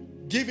 million.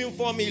 Give him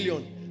 4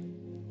 million.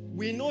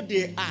 We know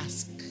they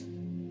ask.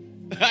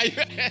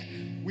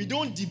 We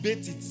don't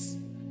debate it.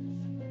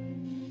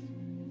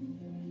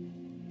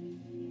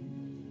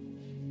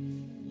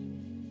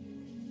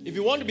 If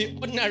you want to be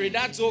ordinary,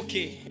 that's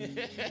okay.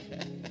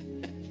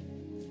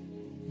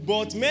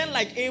 But men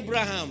like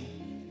Abraham,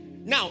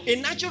 now a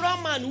natural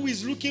man who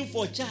is looking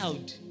for a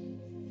child,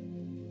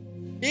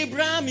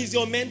 Abraham is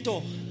your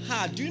mentor.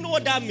 Do you know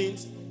what that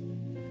means?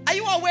 Are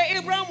you aware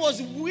Abraham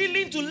was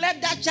willing to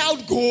let that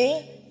child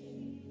go?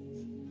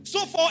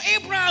 So for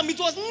Abraham, it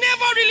was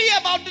never really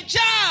about the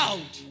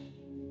child.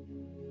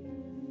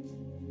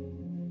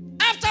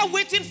 After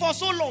waiting for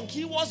so long,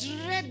 he was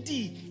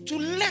ready to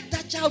let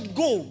that child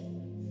go.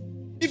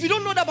 If you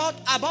don't know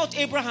about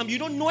Abraham, you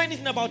don't know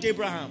anything about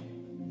Abraham.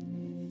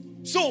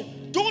 So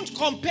don't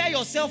compare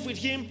yourself with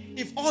him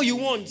if all you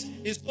want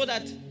is so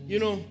that,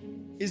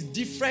 it's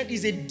different,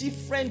 it's a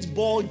different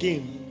ball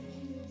game.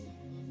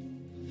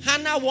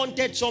 Hannah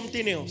wanted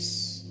something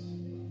else.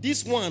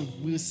 This one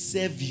will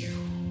serve you.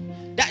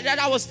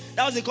 That was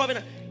the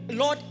covenant.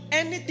 Lord,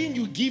 anything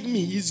you give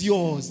me is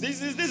yours.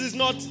 This is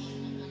not,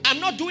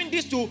 I'm not doing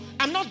this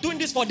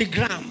for the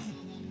gram.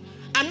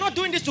 I'm not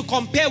doing this to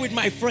compare with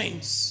my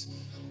friends.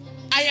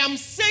 I am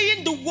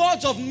saying the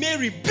words of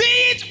Mary, be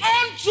it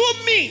unto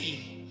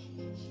me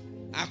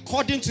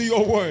according to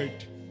your word.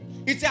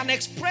 It's an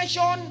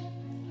expression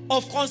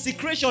of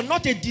consecration,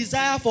 not a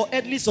desire for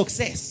earthly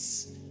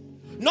success,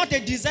 not a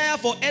desire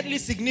for earthly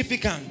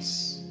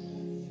significance.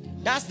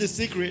 That's the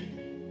secret.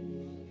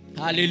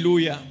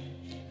 Hallelujah.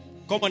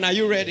 Come on, are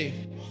you ready?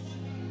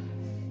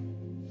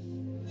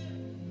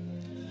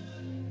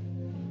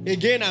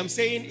 Again, I'm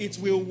saying it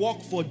will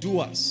work for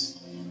doers.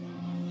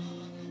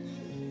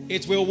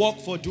 It will work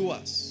for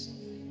doers.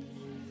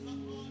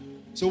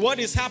 So what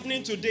is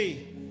happening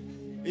today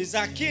is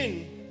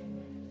akin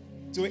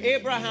to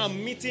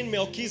Abraham meeting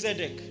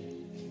Melchizedek.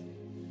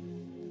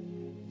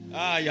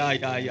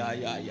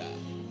 Yeah.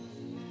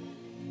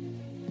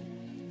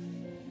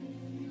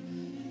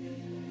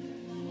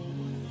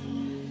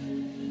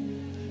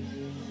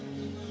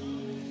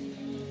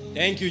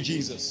 Thank you,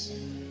 Jesus.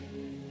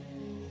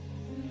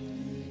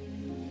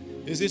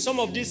 You see, some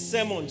of these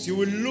sermons, you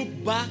will look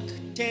back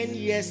 10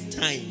 years'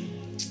 time,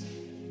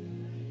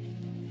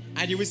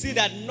 and you will see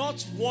that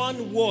not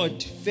one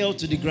word fell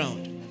to the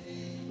ground.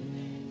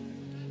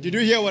 Did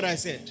you hear what I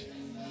said?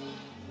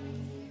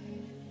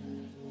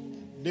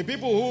 The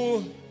people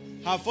who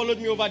have followed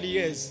me over the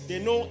years, they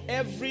know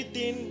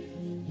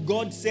everything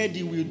God said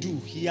he will do,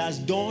 he has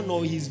done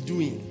or he's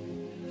doing.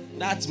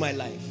 That's my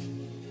life.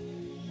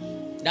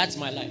 That's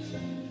my life.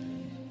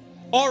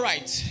 All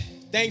right.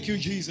 Thank you,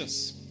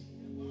 Jesus.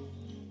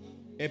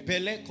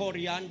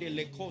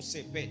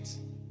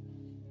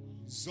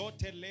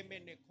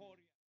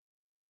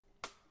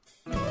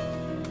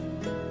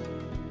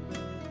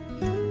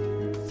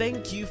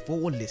 Thank you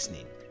for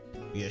listening.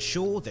 We are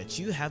sure that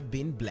you have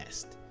been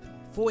blessed.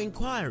 For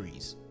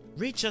inquiries,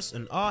 reach us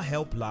on our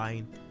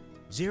helpline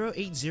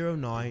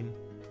 0809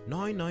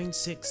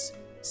 996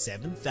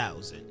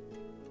 7000.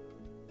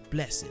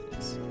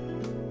 Blessings.